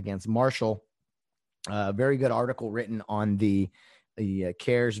loss against Marshall. Very good article written on the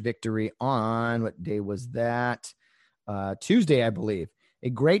Cares victory on, what day was that? Tuesday, I believe. A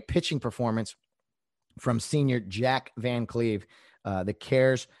great pitching performance from senior Jack Van Cleve. The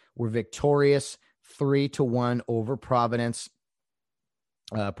Cares were victorious 3-1 over Providence.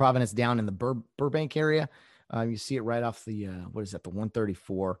 Providence down in the Burbank area. You see it right off the, what is that, the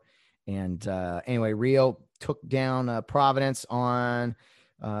 134. And anyway, Rio took down Providence on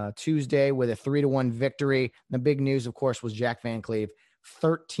Tuesday with a 3-1 victory. The big news, of course, was Jack Van Cleve,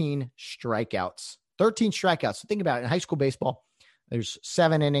 13 strikeouts. 13 strikeouts. So think about it. In high school baseball, there's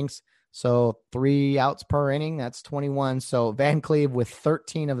 7 innings. So 3 outs per inning, that's 21. So Van Cleve with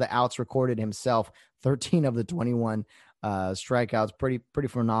 13 of the outs recorded himself, 13 of the 21 strikeouts. Pretty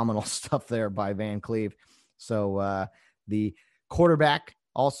phenomenal stuff there by Van Cleve. So the quarterback,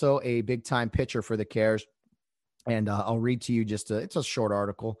 also a big-time pitcher for the Cares. And I'll read to you it's a short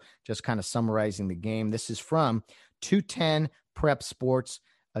article, just kind of summarizing the game. This is from 210 Prep Sports,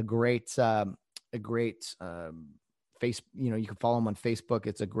 a great you can follow them on Facebook.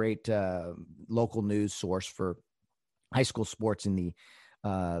 It's a great local news source for high school sports in the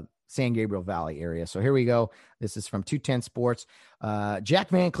San Gabriel Valley area. So here we go. This is from 210 Sports. Jack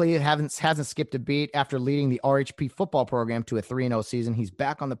Van Cleve hasn't skipped a beat after leading the RHP football program to a 3-0 season. He's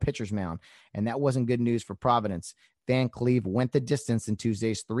back on the pitcher's mound, and that wasn't good news for Providence. Van Cleve went the distance in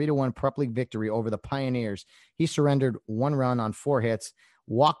Tuesday's 3-1 Prep League victory over the Pioneers. He surrendered 1 run on 4 hits,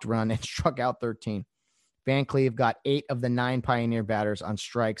 walked run, and struck out 13. Van Cleve got 8 of the 9 Pioneer batters on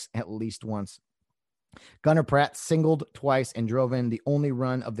strikes at least once. Gunnar Pratt singled twice and drove in the only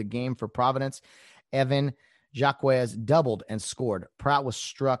run of the game for Providence. Evan Jacquez doubled and scored. Pratt was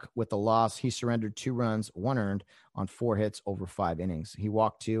struck with the loss. He surrendered 2 runs, 1 earned on 4 hits over 5 innings. He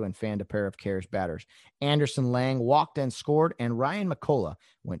walked 2 and fanned a pair of Cares batters. Anderson Lang walked and scored, and Ryan McCullough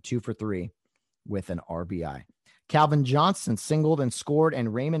went 2 for 3 with an RBI. Calvin Johnson singled and scored,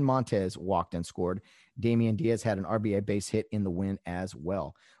 and Raymond Montez walked and scored. Damian Diaz had an RBI base hit in the win as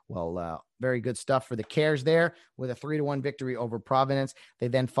well. Well, very good stuff for the Cares there with a 3-1 victory over Providence. They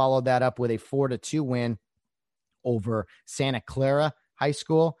then followed that up with a 4-2 win over Santa Clara High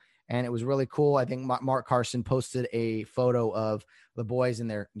School, and it was really cool. I think Mark Carson posted a photo of the boys in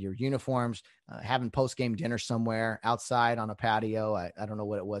their uniforms having post-game dinner somewhere outside on a patio. I don't know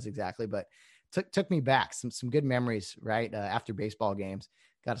what it was exactly, but took me back some good memories, right? After baseball games,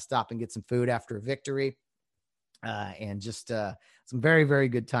 got to stop and get some food after a victory. And just some very, very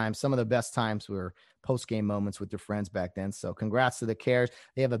good times. Some of the best times were post-game moments with their friends back then. So congrats to the Cares.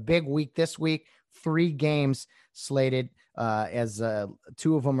 They have a big week this week, 3 games slated as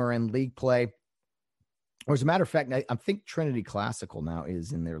 2 of them are in league play. Or as a matter of fact, I think Trinity Classical now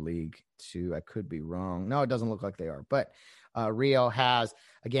is in their league too. I could be wrong. No, it doesn't look like they are. But Rio has,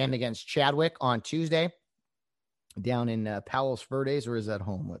 again, against Chadwick on Tuesday, down in Palos Verdes, or is that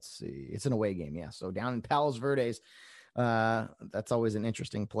home? Let's see. It's an away game. Yeah. So down in Palos Verdes, that's always an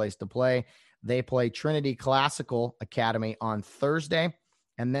interesting place to play. They play Trinity Classical Academy on Thursday.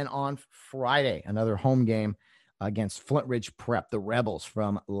 And then on Friday, another home game against Flint Ridge Prep, the Rebels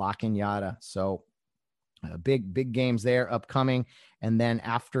from La Cañada. So big games there upcoming. And then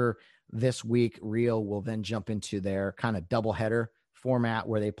after this week, Rio will then jump into their kind of doubleheader format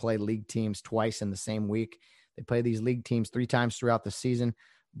where they play league teams twice in the same week. They play these league teams 3 times throughout the season,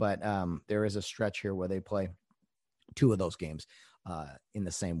 but there is a stretch here where they play 2 of those games in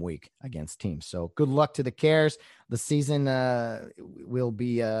the same week against teams. So good luck to the Cares. The season will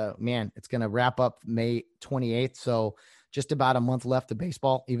be, it's going to wrap up May 28th. So just about a month left of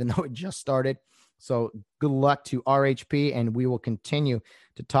baseball, even though it just started. So good luck to RHP, and we will continue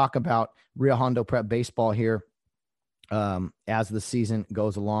to talk about Rio Hondo Prep baseball here as the season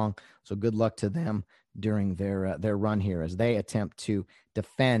goes along. So good luck to them during their run here as they attempt to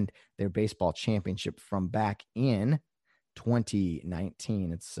defend their baseball championship from back in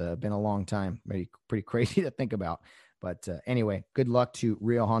 2019. It's been a long time, pretty crazy to think about. But anyway, good luck to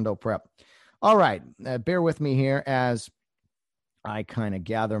Rio Hondo Prep. All right, bear with me here as I kind of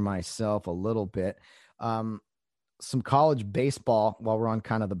gather myself a little bit. Some college baseball, while we're on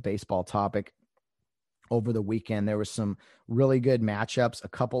kind of the baseball topic. Over the weekend, there was some really good matchups, a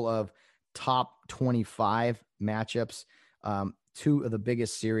couple of top 25 matchups. 2 of the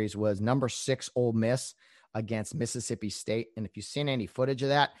biggest series was number 6 Ole Miss against Mississippi State. And if you've seen any footage of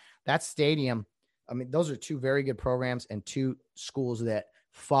that stadium, I mean, those are 2 very good programs and 2 schools that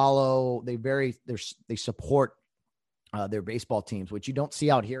follow. They support their baseball teams, which you don't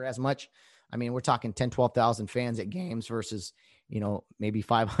see out here as much. I mean, we're talking 10, 12,000 fans at games versus, maybe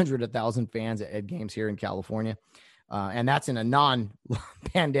 500,000 fans at games here in California. And that's in a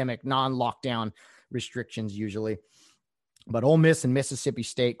non-pandemic, non-lockdown restrictions usually. But Ole Miss and Mississippi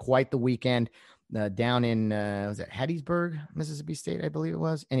State, quite the weekend down in, was it Hattiesburg, Mississippi State, I believe it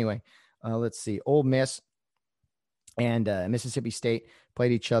was. Anyway, let's see. Ole Miss and Mississippi State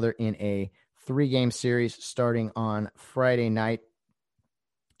played each other in a 3-game series starting on Friday night.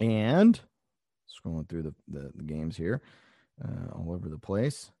 And scrolling through the games here, all over the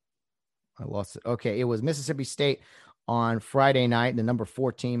place. I lost it. Okay, it was Mississippi State on Friday night, the number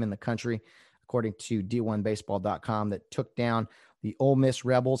 4 team in the country, according to D1Baseball.com, that took down the Ole Miss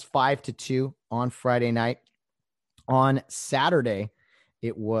Rebels 5-2 on Friday night. On Saturday,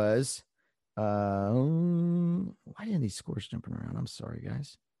 it was why didn't these scores jumping around? I'm sorry,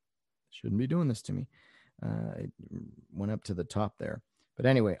 guys. Shouldn't be doing this to me. It went up to the top there. But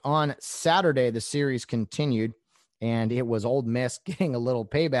anyway, on Saturday, the series continued, and it was Ole Miss getting a little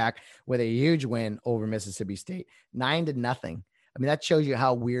payback with a huge win over Mississippi State, 9-0. I mean, that shows you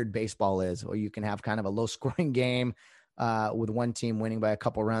how weird baseball is, where you can have kind of a low-scoring game with one team winning by a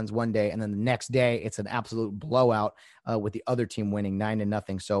couple runs one day, and then the next day it's an absolute blowout with the other team winning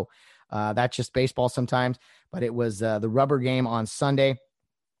 9-0. So that's just baseball sometimes. But it was the rubber game on Sunday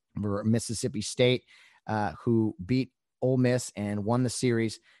for Mississippi State, who beat Ole Miss and won the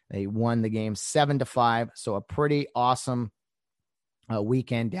series. They won the game 7-5. So a pretty awesome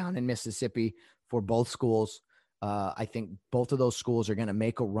weekend down in Mississippi for both schools. I think both of those schools are going to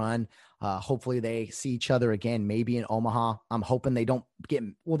make a run. Hopefully they see each other again, maybe in Omaha. I'm hoping they don't get,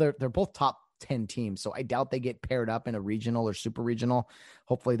 well, they're both top 10 teams, so I doubt they get paired up in a regional or super regional.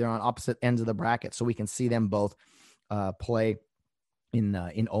 Hopefully they're on opposite ends of the bracket so we can see them both play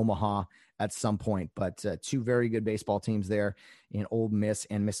in Omaha at some point. But two very good baseball teams there in Ole Miss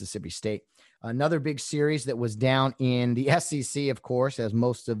and Mississippi State. Another big series that was down in the SEC, of course, as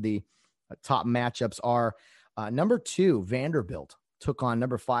most of the top matchups are. Number 2, Vanderbilt took on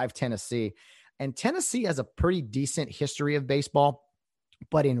number 5, Tennessee. And Tennessee has a pretty decent history of baseball.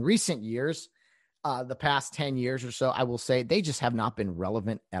 But in recent years, the past 10 years or so, I will say they just have not been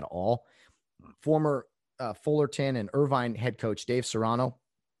relevant at all. Former Fullerton and Irvine head coach Dave Serrano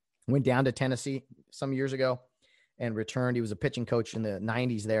went down to Tennessee some years ago and returned. He was a pitching coach in the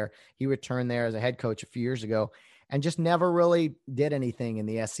 90s there. He returned there as a head coach a few years ago and just never really did anything in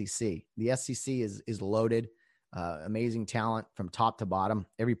the SEC. The SEC is loaded. Amazing talent from top to bottom.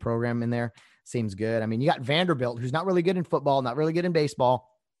 Every program in there seems good. I mean, you got Vanderbilt, who's not really good in football, not really good in baseball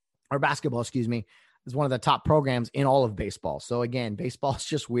or basketball, excuse me, is one of the top programs in all of baseball. So again, baseball is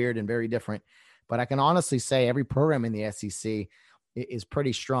just weird and very different. But I can honestly say every program in the SEC is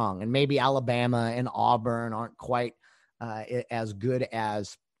pretty strong. And maybe Alabama and Auburn aren't quite as good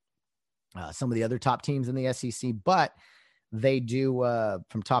as some of the other top teams in the SEC, but they do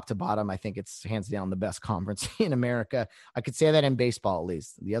from top to bottom. I think it's hands down the best conference in America. I could say that in baseball, at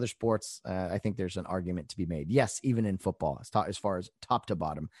least. The other sports, I think there's an argument to be made. Yes, even in football, as far as top to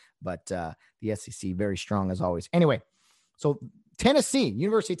bottom, but the SEC, very strong as always. Anyway, so Tennessee,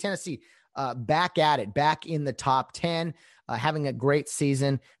 University of Tennessee, back at it, back in the top 10, having a great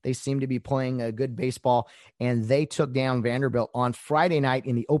season. They seem to be playing a good baseball, and they took down Vanderbilt on Friday night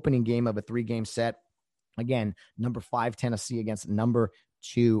in the opening game of a 3-game set. Again, number 5 Tennessee against number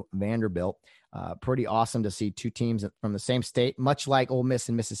 2 Vanderbilt. Pretty awesome to see two teams from the same state, much like Ole Miss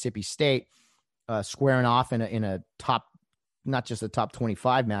and Mississippi State, squaring off in a top, not just a top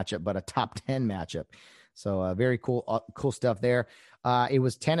 25 matchup, but a top 10 matchup. So very cool stuff there. It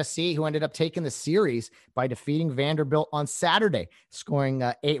was Tennessee who ended up taking the series by defeating Vanderbilt on Saturday, scoring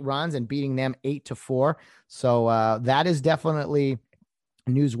 8 runs and beating them 8-4. So that is definitely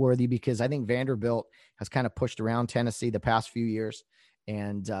newsworthy because I think Vanderbilt has kind of pushed around Tennessee the past few years.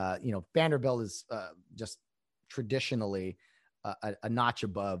 And, Vanderbilt is just traditionally a notch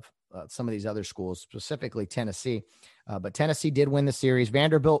above some of these other schools, specifically Tennessee. But Tennessee did win the series.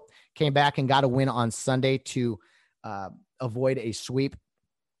 Vanderbilt came back and got a win on Sunday to avoid a sweep.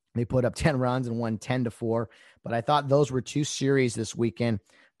 They put up 10 runs and won 10-4. But I thought those were two series this weekend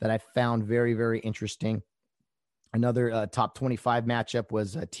that I found very, very interesting. Another top 25 matchup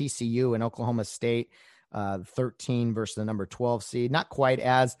was TCU and Oklahoma State, 13 versus the number 12 seed. Not quite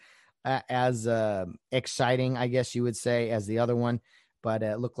as exciting, I guess you would say, as the other one, but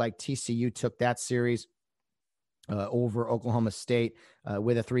it looked like TCU took that series over Oklahoma State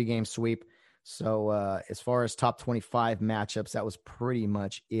with a 3-game sweep. So as far as top 25 matchups, that was pretty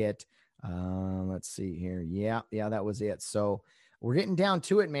much it. Let's see here. Yeah, that was it. So we're getting down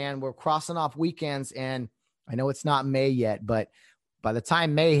to it, man. We're crossing off weekends, and I know it's not May yet, but by the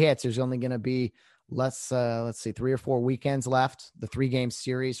time May hits, there's only going to be let's see, 3 or 4 weekends left, the 3-game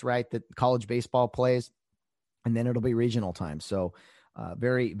series, right, that college baseball plays, and then it'll be regional time. So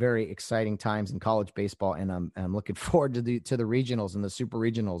very, very exciting times in college baseball, and I'm looking forward to the regionals and the super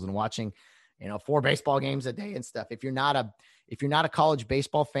regionals and watching, 4 baseball games a day and stuff. If you're not a college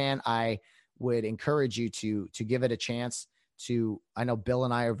baseball fan, I would encourage you to give it a chance. I know Bill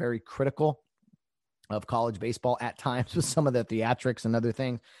and I are very critical of college baseball at times with some of the theatrics and other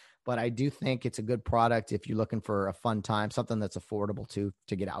things, but I do think it's a good product if you're looking for a fun time, something that's affordable to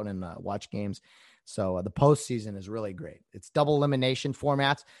get out and watch games. So the postseason is really great. It's double elimination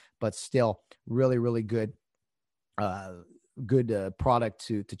formats, but still really, really good product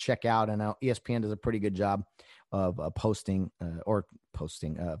to check out. And now ESPN does a pretty good job of posting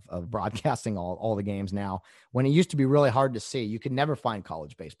of broadcasting all the games now, when it used to be really hard to see. You could never find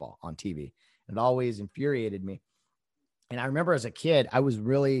college baseball on TV. It always infuriated me. And I remember as a kid, I was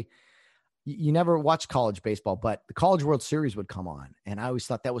really, you never watched college baseball, but the College World Series would come on. And I always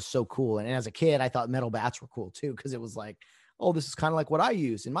thought that was so cool. And as a kid, I thought metal bats were cool too, because it was like, oh, this is kind of like what I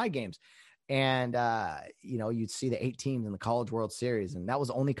use in my games. And, you'd see the 8 teams in the College World Series, and that was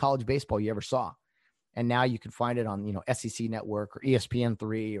the only college baseball you ever saw. And now you can find it on, SEC Network or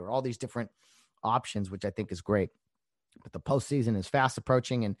ESPN3 or all these different options, which I think is great. But the postseason is fast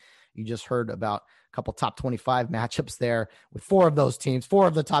approaching, and you just heard about a couple top 25 matchups there with 4 of those teams, 4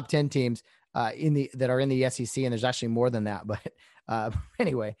 of the top 10 teams that are in the SEC, and there's actually more than that. But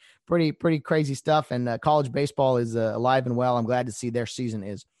anyway, pretty crazy stuff. And college baseball is alive and well. I'm glad to see their season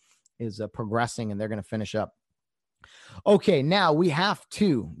is progressing, and they're going to finish up. Okay, now we have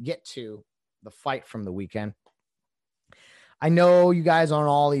to get to the fight from the weekend. I know you guys aren't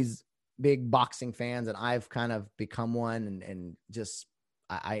all these big boxing fans, and I've kind of become one, and just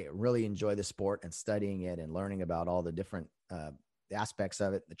I really enjoy the sport and studying it and learning about all the different aspects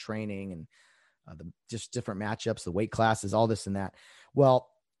of it, the training and the just different matchups, the weight classes, all this and that. Well,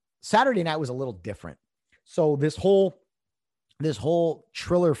 Saturday night was a little different. So this whole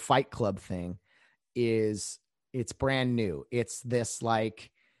Triller Fight Club thing it's brand new. It's this like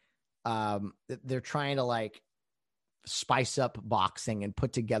they're trying to like spice up boxing and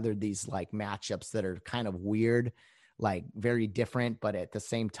put together these like matchups that are kind of weird, like very different, but at the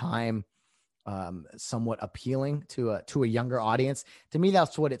same time, somewhat appealing to a younger audience. To me,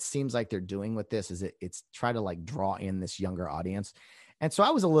 that's what it seems like they're doing with this, is it's try to like draw in this younger audience. And so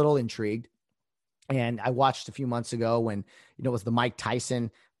I was a little intrigued, and I watched a few months ago when, it was the Mike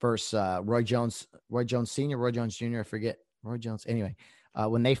Tyson versus Roy Jones Sr., Roy Jones Jr., I forget, Roy Jones. Anyway,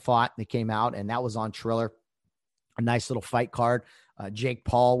 when they fought, they came out, and that was on Triller. A nice little fight card. Jake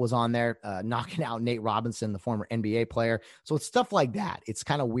Paul was on there, knocking out Nate Robinson, the former NBA player. So it's stuff like that. It's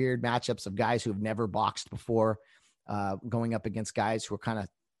kind of weird matchups of guys who have never boxed before, going up against guys who are kind of,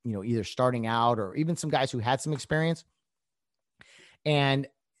 either starting out, or even some guys who had some experience. And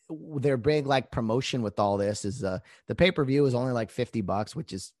their big like promotion with all this is the pay-per-view is only like $50,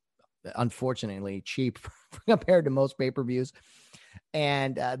 which is unfortunately cheap compared to most pay-per-views.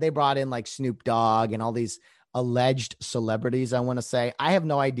 And they brought in like Snoop Dogg and all these alleged celebrities. I want to say, I have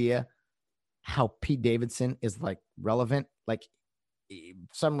no idea how Pete Davidson is like relevant. Like,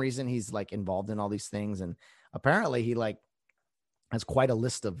 some reason he's like involved in all these things. And apparently he like has quite a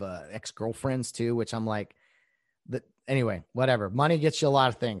list of ex-girlfriends too, which I'm like, anyway, whatever. Money gets you a lot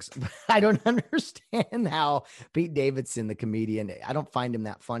of things. I don't understand how Pete Davidson, the comedian, I don't find him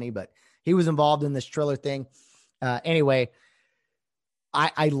that funny, but he was involved in this Triller thing. Anyway,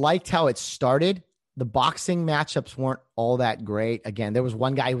 I liked how it started. The boxing matchups weren't all that great. Again, there was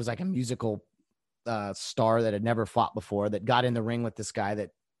one guy who was like a musical star that had never fought before that got in the ring with this guy that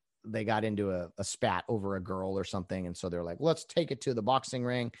they got into a spat over a girl or something. And so they're like, let's take it to the boxing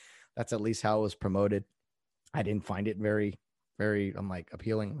ring. That's at least how it was promoted. I didn't find it very, very, I'm like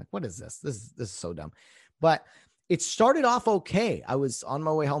appealing. I'm like, what is this? This is so dumb. But it started off okay. I was on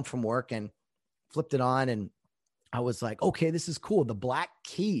my way home from work and flipped it on, and I was like, okay, this is cool. The Black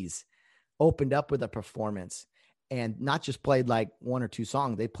Keys opened up with a performance, and not just played like 1 or 2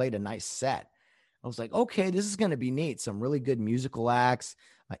 songs. They played a nice set. I was like, okay, this is going to be neat. Some really good musical acts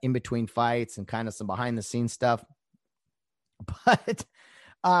in between fights and kind of some behind the scenes stuff. But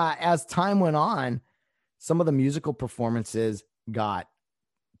as time went on, some of the musical performances got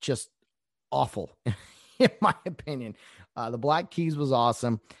just awful, in my opinion. The Black Keys was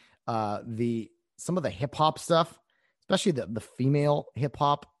awesome. Some of the hip hop stuff, especially the female hip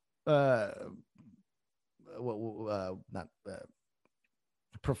hop,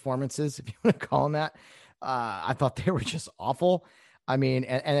 performances, if you want to call them that. I thought they were just awful. I mean,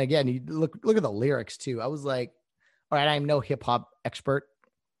 and again, you look at the lyrics too. I was like, all right, I'm no hip hop expert,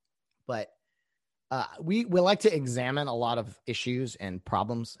 but we like to examine a lot of issues and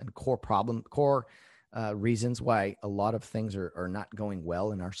problems and core reasons why a lot of things are not going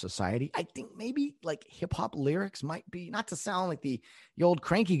well in our society. I think maybe like hip hop lyrics might be, not to sound like the old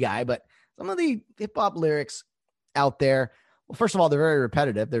cranky guy, but some of the hip hop lyrics out there, well, first of all, they're very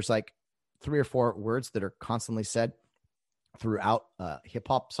repetitive. There's like 3 or 4 words that are constantly said throughout hip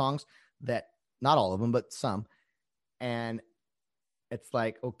hop songs, that not all of them, but some. And it's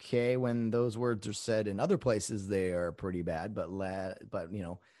like, okay, when those words are said in other places, they are pretty bad, but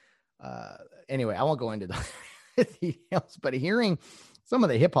anyway, I won't go into the details, but hearing some of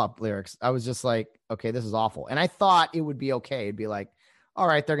the hip hop lyrics, I was just like, okay, this is awful. And I thought it would be okay. It'd be like, all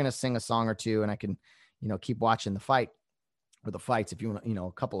right, they're going to sing a song or two and I can, keep watching the fight or the fights if you want,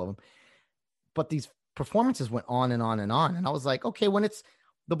 a couple of them. But these performances went on and on and on. And I was like, okay, when it's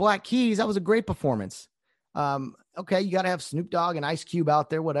the Black Keys, that was a great performance. Okay, you got to have Snoop Dogg and Ice Cube out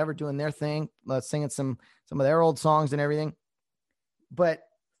there, whatever, doing their thing, singing some of their old songs and everything. But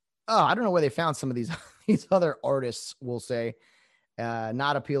I don't know where they found some of these other artists, we'll say,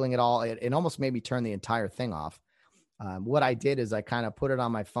 not appealing at all. It almost made me turn the entire thing off. What I did is I kind of put it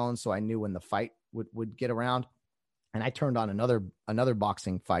on my phone so I knew when the fight would get around, and I turned on another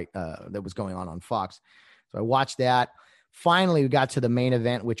boxing fight that was going on Fox. So I watched that. Finally, we got to the main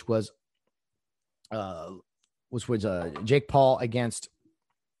event, which was Jake Paul against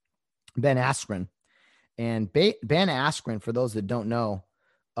Ben Askren. And Ben Askren, for those that don't know,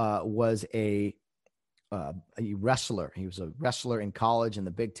 was a wrestler. He was a wrestler in college in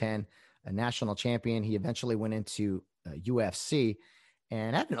the Big Ten, a national champion. He eventually went into UFC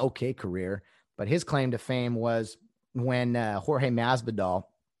and had an okay career. But his claim to fame was when Jorge Masvidal,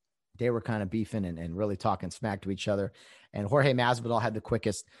 they were kind of beefing and really talking smack to each other. And Jorge Masvidal had the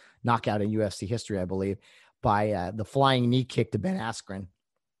quickest knockout in UFC history, I believe, by the flying knee kick to Ben Askren,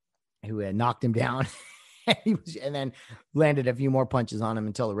 who had knocked him down. and then landed a few more punches on him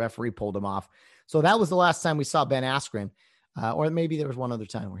until the referee pulled him off. So that was the last time we saw Ben Askren, or maybe there was one other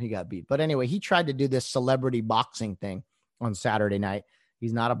time where he got beat. But anyway, he tried to do this celebrity boxing thing on Saturday night.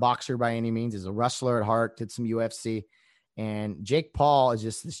 He's not a boxer by any means. He's a wrestler at heart, did some UFC. And Jake Paul is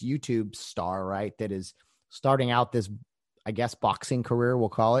just this YouTube star, right, that is starting out this, I guess, boxing career, we'll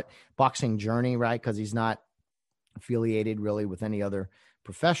call it, boxing journey, right, because he's not affiliated really with any other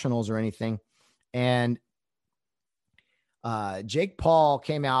professionals or anything. And Jake Paul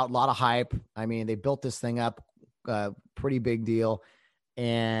came out, a lot of hype. I mean, they built this thing up, pretty big deal.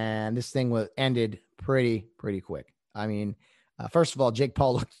 And this thing ended pretty quick. I mean, first of all, Jake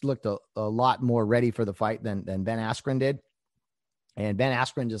Paul looked a lot more ready for the fight than Ben Askren did. And Ben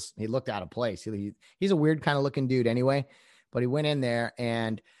Askren he looked out of place. He's a weird kind of looking dude anyway, but he went in there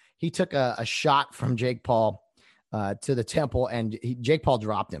and he took a shot from Jake Paul to the temple, and Jake Paul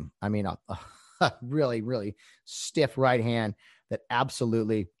dropped him. I mean, a really, really stiff right hand that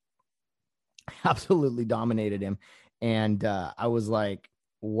absolutely dominated him. And I was like,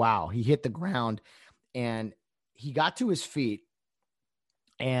 wow, he hit the ground and he got to his feet.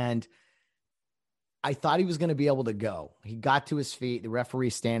 And I thought he was going to be able to go. He got to his feet. The referee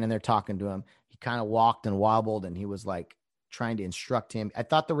standing there talking to him. He kind of walked and wobbled and he was like trying to instruct him. I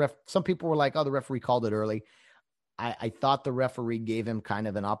thought some people were like, oh, the referee called it early. I thought the referee gave him kind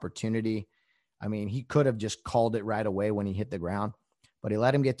of an opportunity. I mean, he could have just called it right away when he hit the ground, but he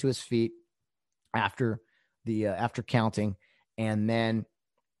let him get to his feet after counting, and then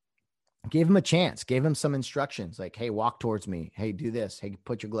gave him a chance, gave him some instructions like, hey, walk towards me. Hey, do this. Hey,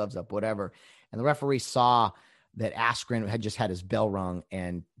 put your gloves up, whatever. And the referee saw that Askren had just had his bell rung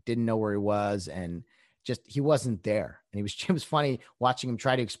and didn't know where he was. And just, he wasn't there. And it was funny watching him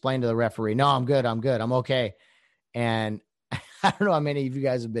try to explain to the referee, no, I'm good. I'm okay. And I don't know how many of you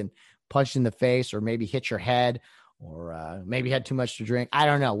guys have been punched in the face or maybe hit your head or maybe had too much to drink. I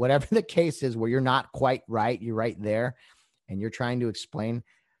don't know. Whatever the case is where you're not quite right, you're right there and you're trying to explain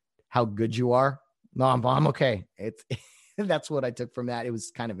how good you are. No, I'm okay. That's what I took from that. It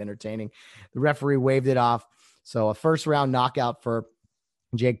was kind of entertaining. The referee waved it off. So a first round knockout for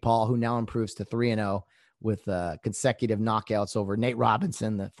Jake Paul, who now improves to 3-0 with consecutive knockouts over Nate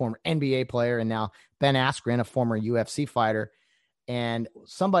Robinson, the former NBA player, and now Ben Askren, a former UFC fighter. And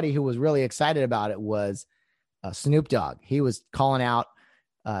somebody who was really excited about it was Snoop Dogg. He was calling out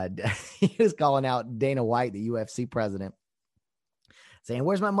Dana White, the UFC president, saying,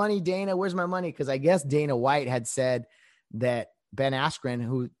 "Where's my money, Dana? Where's my money?" Because I guess Dana White had said that Ben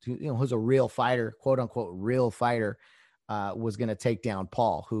Askren, who's a real fighter, quote unquote, real fighter, was going to take down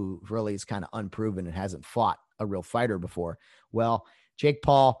Paul, who really is kind of unproven and hasn't fought a real fighter before. Well, Jake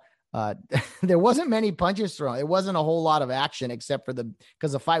Paul, there wasn't many punches thrown. It wasn't a whole lot of action except for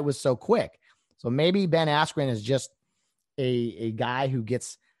because the fight was so quick. So maybe Ben Askren is just a guy who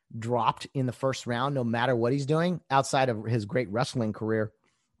gets dropped in the first round, no matter what he's doing outside of his great wrestling career.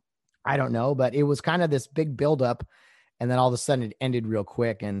 I don't know, but it was kind of this big buildup. And then all of a sudden it ended real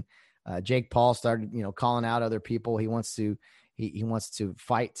quick. And Jake Paul started, calling out other people. He wants to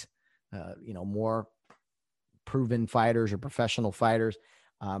fight more proven fighters or professional fighters.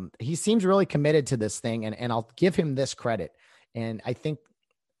 He seems really committed to this thing, and I'll give him this credit. And I think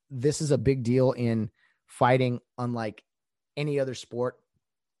this is a big deal in fighting, unlike any other sport,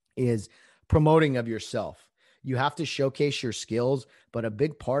 is promoting of yourself. You have to showcase your skills, but a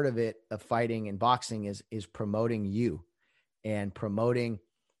big part of it, of fighting and boxing, is promoting you and promoting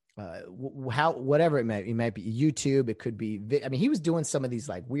whatever it might be YouTube. It could be, he was doing some of these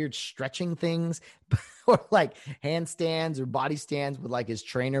like weird stretching things or like handstands or body stands with like his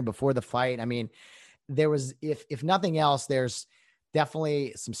trainer before the fight. I mean, there was, if nothing else, there's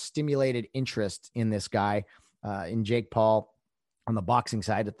definitely some stimulated interest in this guy, in Jake Paul, on the boxing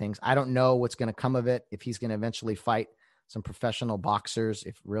side of things. I don't know what's going to come of it, if he's going to eventually fight some professional boxers,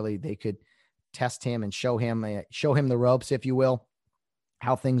 if really they could test him and show him the ropes, if you will,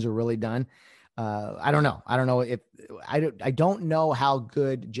 how things are really done. I don't know. I don't know if I don't know how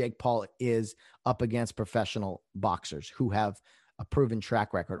good Jake Paul is up against professional boxers who have a proven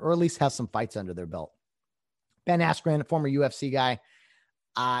track record, or at least have some fights under their belt. Ben Askren, a former UFC guy.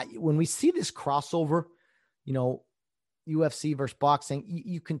 When we see this crossover, UFC versus boxing,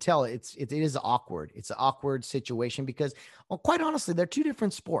 you can tell it is awkward. It's an awkward situation because, well, quite honestly, they're two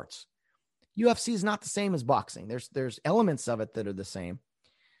different sports. UFC is not the same as boxing. There's elements of it that are the same,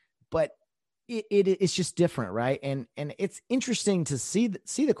 but it's just different, right? And it's interesting to see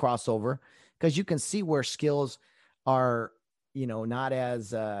the crossover, because you can see where skills are, not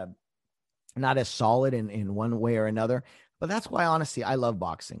as solid in one way or another. But that's why, honestly, I love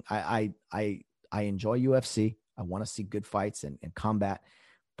boxing. I enjoy UFC. I want to see good fights and combat,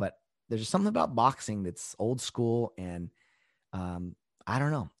 but there's just something about boxing that's old school. And I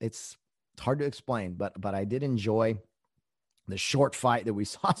don't know. It's hard to explain, but I did enjoy the short fight that we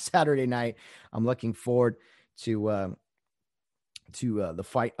saw Saturday night. I'm looking forward to the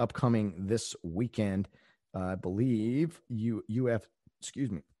fight upcoming this weekend. I believe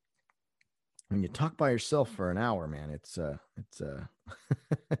excuse me. When you talk by yourself for an hour, man, it's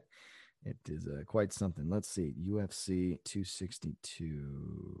it is quite something. Let's see. UFC 262.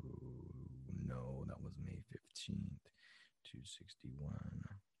 No, that was May 15th. 261.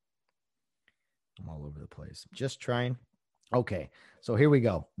 I'm all over the place. Just trying. Okay, so here we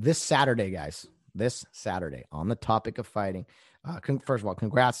go. This Saturday, guys. This Saturday, on the topic of fighting. First of all,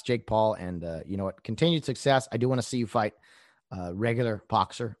 congrats, Jake Paul. And you know what? Continued success. I do want to see you fight a regular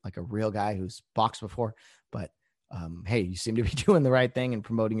boxer, like a real guy who's boxed before. But hey, you seem to be doing the right thing and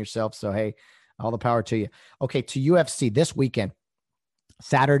promoting yourself. So, hey, all the power to you. Okay, to UFC this weekend,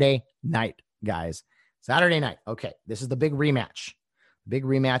 Saturday night, guys. Saturday night. Okay, this is the big rematch. Big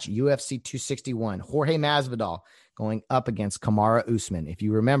rematch, UFC 261. Jorge Masvidal going up against Kamaru Usman. If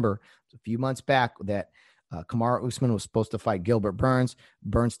you remember, a few months back that Kamaru Usman was supposed to fight Gilbert Burns.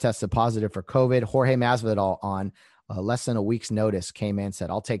 Burns tested positive for COVID. Jorge Masvidal, on less than a week's notice, came in and said,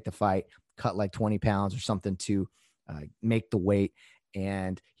 I'll take the fight, cut like 20 pounds or something to make the weight.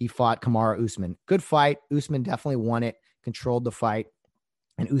 And he fought Kamaru Usman. Good fight. Usman definitely won it, controlled the fight.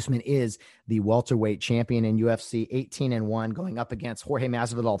 And Usman is the welterweight champion in UFC, 18-1, going up against Jorge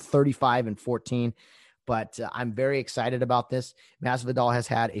Masvidal, 35-14. But I'm very excited about this. Masvidal has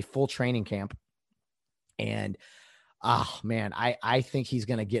had a full training camp. And, man, I think he's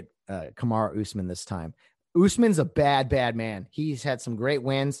going to get Kamaru Usman this time. Usman's a bad man. He's had some great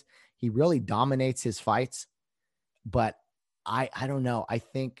wins. He really dominates his fights. But I don't know. I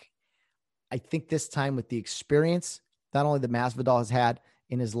think this time, with the experience, not only that Masvidal has had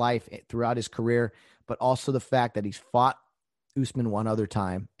in his life throughout his career, but also the fact that he's fought Usman one other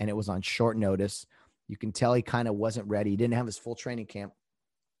time and it was on short notice. You can tell he kind of wasn't ready. He didn't have his full training camp.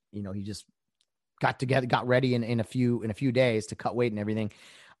 You know, he just got ready in a few days to cut weight and everything.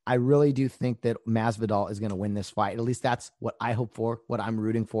 I really do think that Masvidal is going to win this fight. At least that's what I hope for, what I'm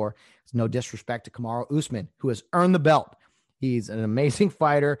rooting for. It's no disrespect to Kamaru Usman, who has earned the belt. He's an amazing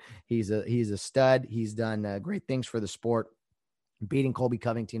fighter. He's a stud. He's done great things for the sport, beating Colby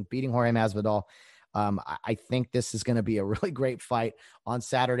Covington, beating Jorge Masvidal. I think this is going to be a really great fight on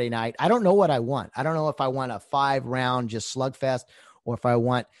Saturday night. I don't know what I want. I don't know if I want a 5-round just slugfest, or if I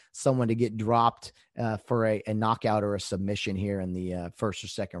want someone to get dropped for a knockout or a submission here in the first or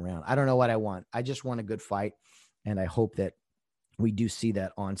second round. I don't know what I want. I just want a good fight, and I hope that we do see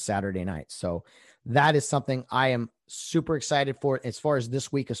that on Saturday night. So that is something I am super excited for. As far as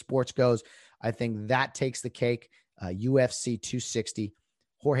this week of sports goes, I think that takes the cake. UFC 260,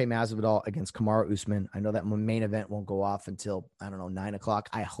 Jorge Masvidal against Kamaru Usman. I know that main event won't go off until, 9 o'clock,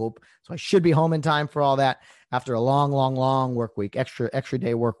 I hope. So I should be home in time for all that after a long work week, extra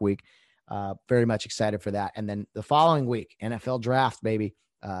day work week. Very much excited for that. And then the following week, NFL draft, baby.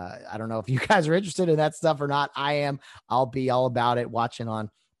 I don't know if you guys are interested in that stuff or not. I am. I'll be all about it, watching on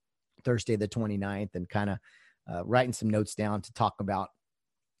Thursday the 29th and kind of writing some notes down to talk about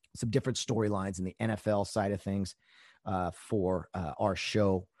some different storylines in the NFL side of things for our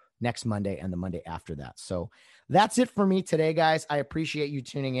show next Monday and the Monday after that. So that's it for me today, guys. I appreciate you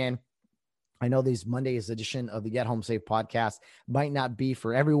tuning in. I know these Monday's edition of the Get Home Safe podcast might not be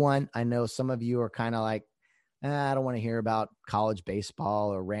for everyone. I know some of you are kind of like, I don't want to hear about college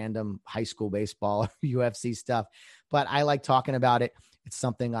baseball or random high school baseball or UFC stuff, but I like talking about it. It's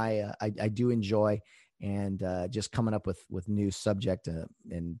something I do enjoy, and just coming up with new subject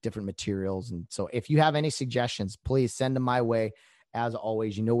and different materials. And so if you have any suggestions, please send them my way. As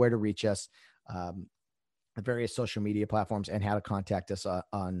always, you know where to reach us. The various social media platforms and how to contact us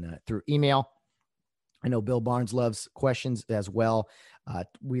on through email. I know Bill Barnes loves questions as well.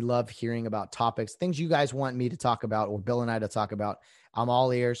 We love hearing about topics, things you guys want me to talk about or Bill and I to talk about. I'm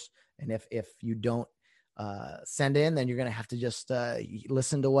all ears. And if you don't send in, then you're going to have to just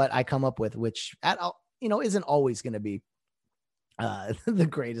listen to what I come up with, which isn't always going to be the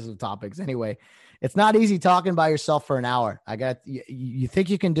greatest of topics. Anyway, it's not easy talking by yourself for an hour. You think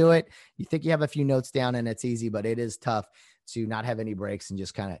you can do it. You think you have a few notes down and it's easy, but it is tough to not have any breaks and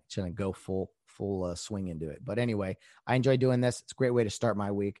just kind of go full swing into it. But anyway, I enjoy doing this. It's a great way to start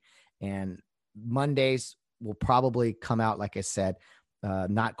my week. And Mondays will probably come out, like I said,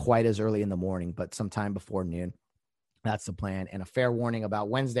 not quite as early in the morning, but sometime before noon. That's the plan. And a fair warning about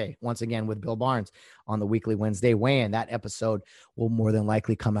Wednesday, once again, with Bill Barnes on the weekly Wednesday weigh-in. That episode will more than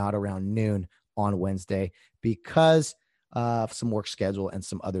likely come out around noon on Wednesday because of some work schedule and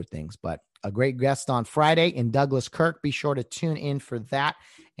some other things. But a great guest on Friday in Douglas Kirk. Be sure to tune in for that.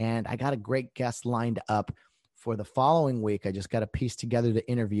 And I got a great guest lined up for the following week. I just got to piece together the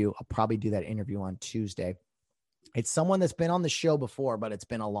interview. I'll probably do that interview on Tuesday. It's someone that's been on the show before, but it's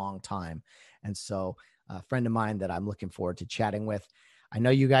been a long time. And so a friend of mine that I'm looking forward to chatting with. I know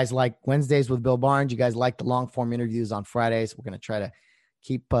you guys like Wednesdays with Bill Barnes. You guys like the long form interviews on Fridays. We're going to try to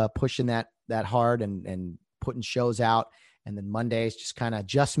keep pushing that hard and putting shows out. And then Mondays, just kind of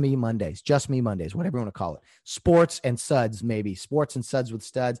just me Mondays, whatever you want to call it. Sports and suds, maybe sports and suds with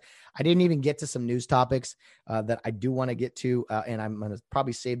studs. I didn't even get to some news topics that I do want to get to. And I'm going to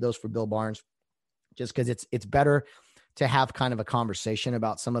probably save those for Bill Barnes just because it's better to have kind of a conversation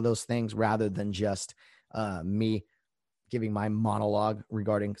about some of those things rather than just me giving my monologue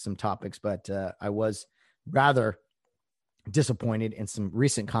regarding some topics. But I was rather disappointed in some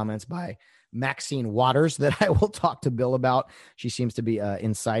recent comments by Maxine Waters that I will talk to Bill about. She seems to be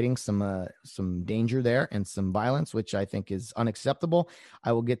inciting some danger there and some violence, which I think is unacceptable.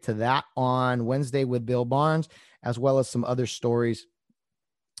 I will get to that on Wednesday with Bill Barnes, as well as some other stories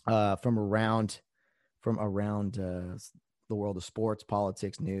from around the world of sports,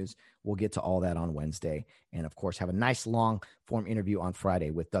 politics, news. We'll get to all that on Wednesday. And of course, have a nice long form interview on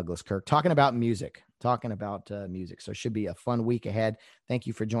Friday with Douglas Kirk, talking about music. So it should be a fun week ahead. Thank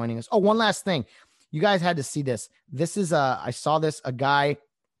you for joining us. Oh, one last thing. You guys had to see this. This is I saw this, a guy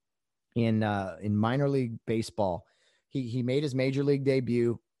in minor league baseball. He made his major league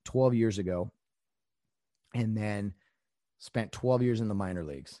debut 12 years ago and then spent 12 years in the minor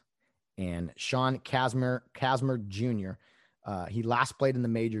leagues. And Sean Kazmir Jr., he last played in the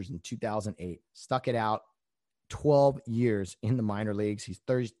majors in 2008, stuck it out 12 years in the minor leagues. He's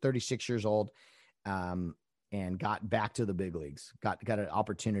 36 years old, and got back to the big leagues, got an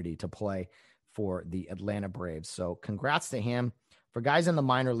opportunity to play for the Atlanta Braves. So congrats to him. For guys in the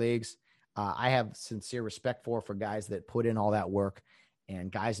minor leagues, I have sincere respect for guys that put in all that work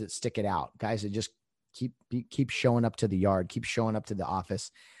and guys that stick it out, guys that just keep showing up to the yard, keep showing up to the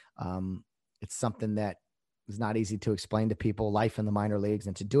office. It's something that is not easy to explain to people, life in the minor leagues,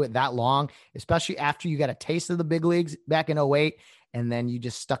 and to do it that long, especially after you got a taste of the big leagues back in 2008, and then you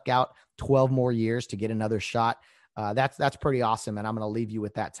just stuck out 12 more years to get another shot. That's pretty awesome. And I'm going to leave you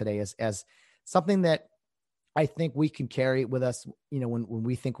with that today as something that I think we can carry with us, when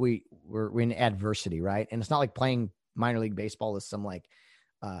we think we're in adversity, right? And it's not like playing minor league baseball is some like,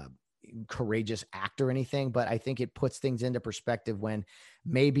 courageous act or anything, but I think it puts things into perspective when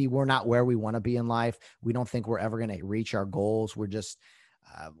maybe we're not where we want to be in life. We don't think we're ever going to reach our goals. We're just,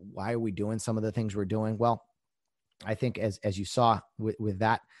 why are we doing some of the things we're doing? Well, I think as you saw with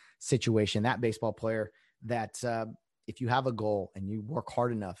that situation, that baseball player, that if you have a goal and you work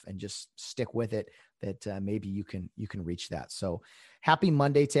hard enough and just stick with it, that maybe you can reach that. So happy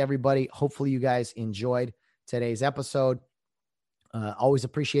Monday to everybody. Hopefully you guys enjoyed today's episode. Always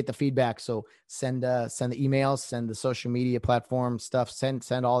appreciate the feedback. So send the emails, send the social media platform stuff,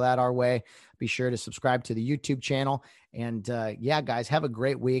 send all that our way. Be sure to subscribe to the YouTube channel. And yeah, guys, have a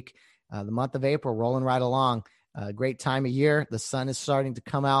great week. The month of April rolling right along. Great time of year. The sun is starting to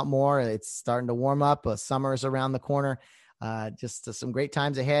come out more. It's starting to warm up. Summer is around the corner. Just some great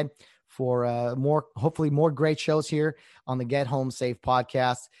times ahead for hopefully more great shows here on the Get Home Safe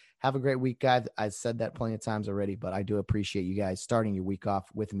podcast. Have a great week, guys. I've said that plenty of times already, but I do appreciate you guys starting your week off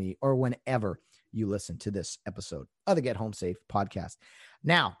with me or whenever you listen to this episode of the Get Home Safe podcast.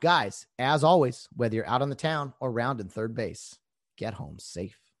 Now, guys, as always, whether you're out on the town or rounding third base, get home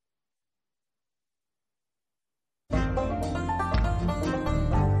safe.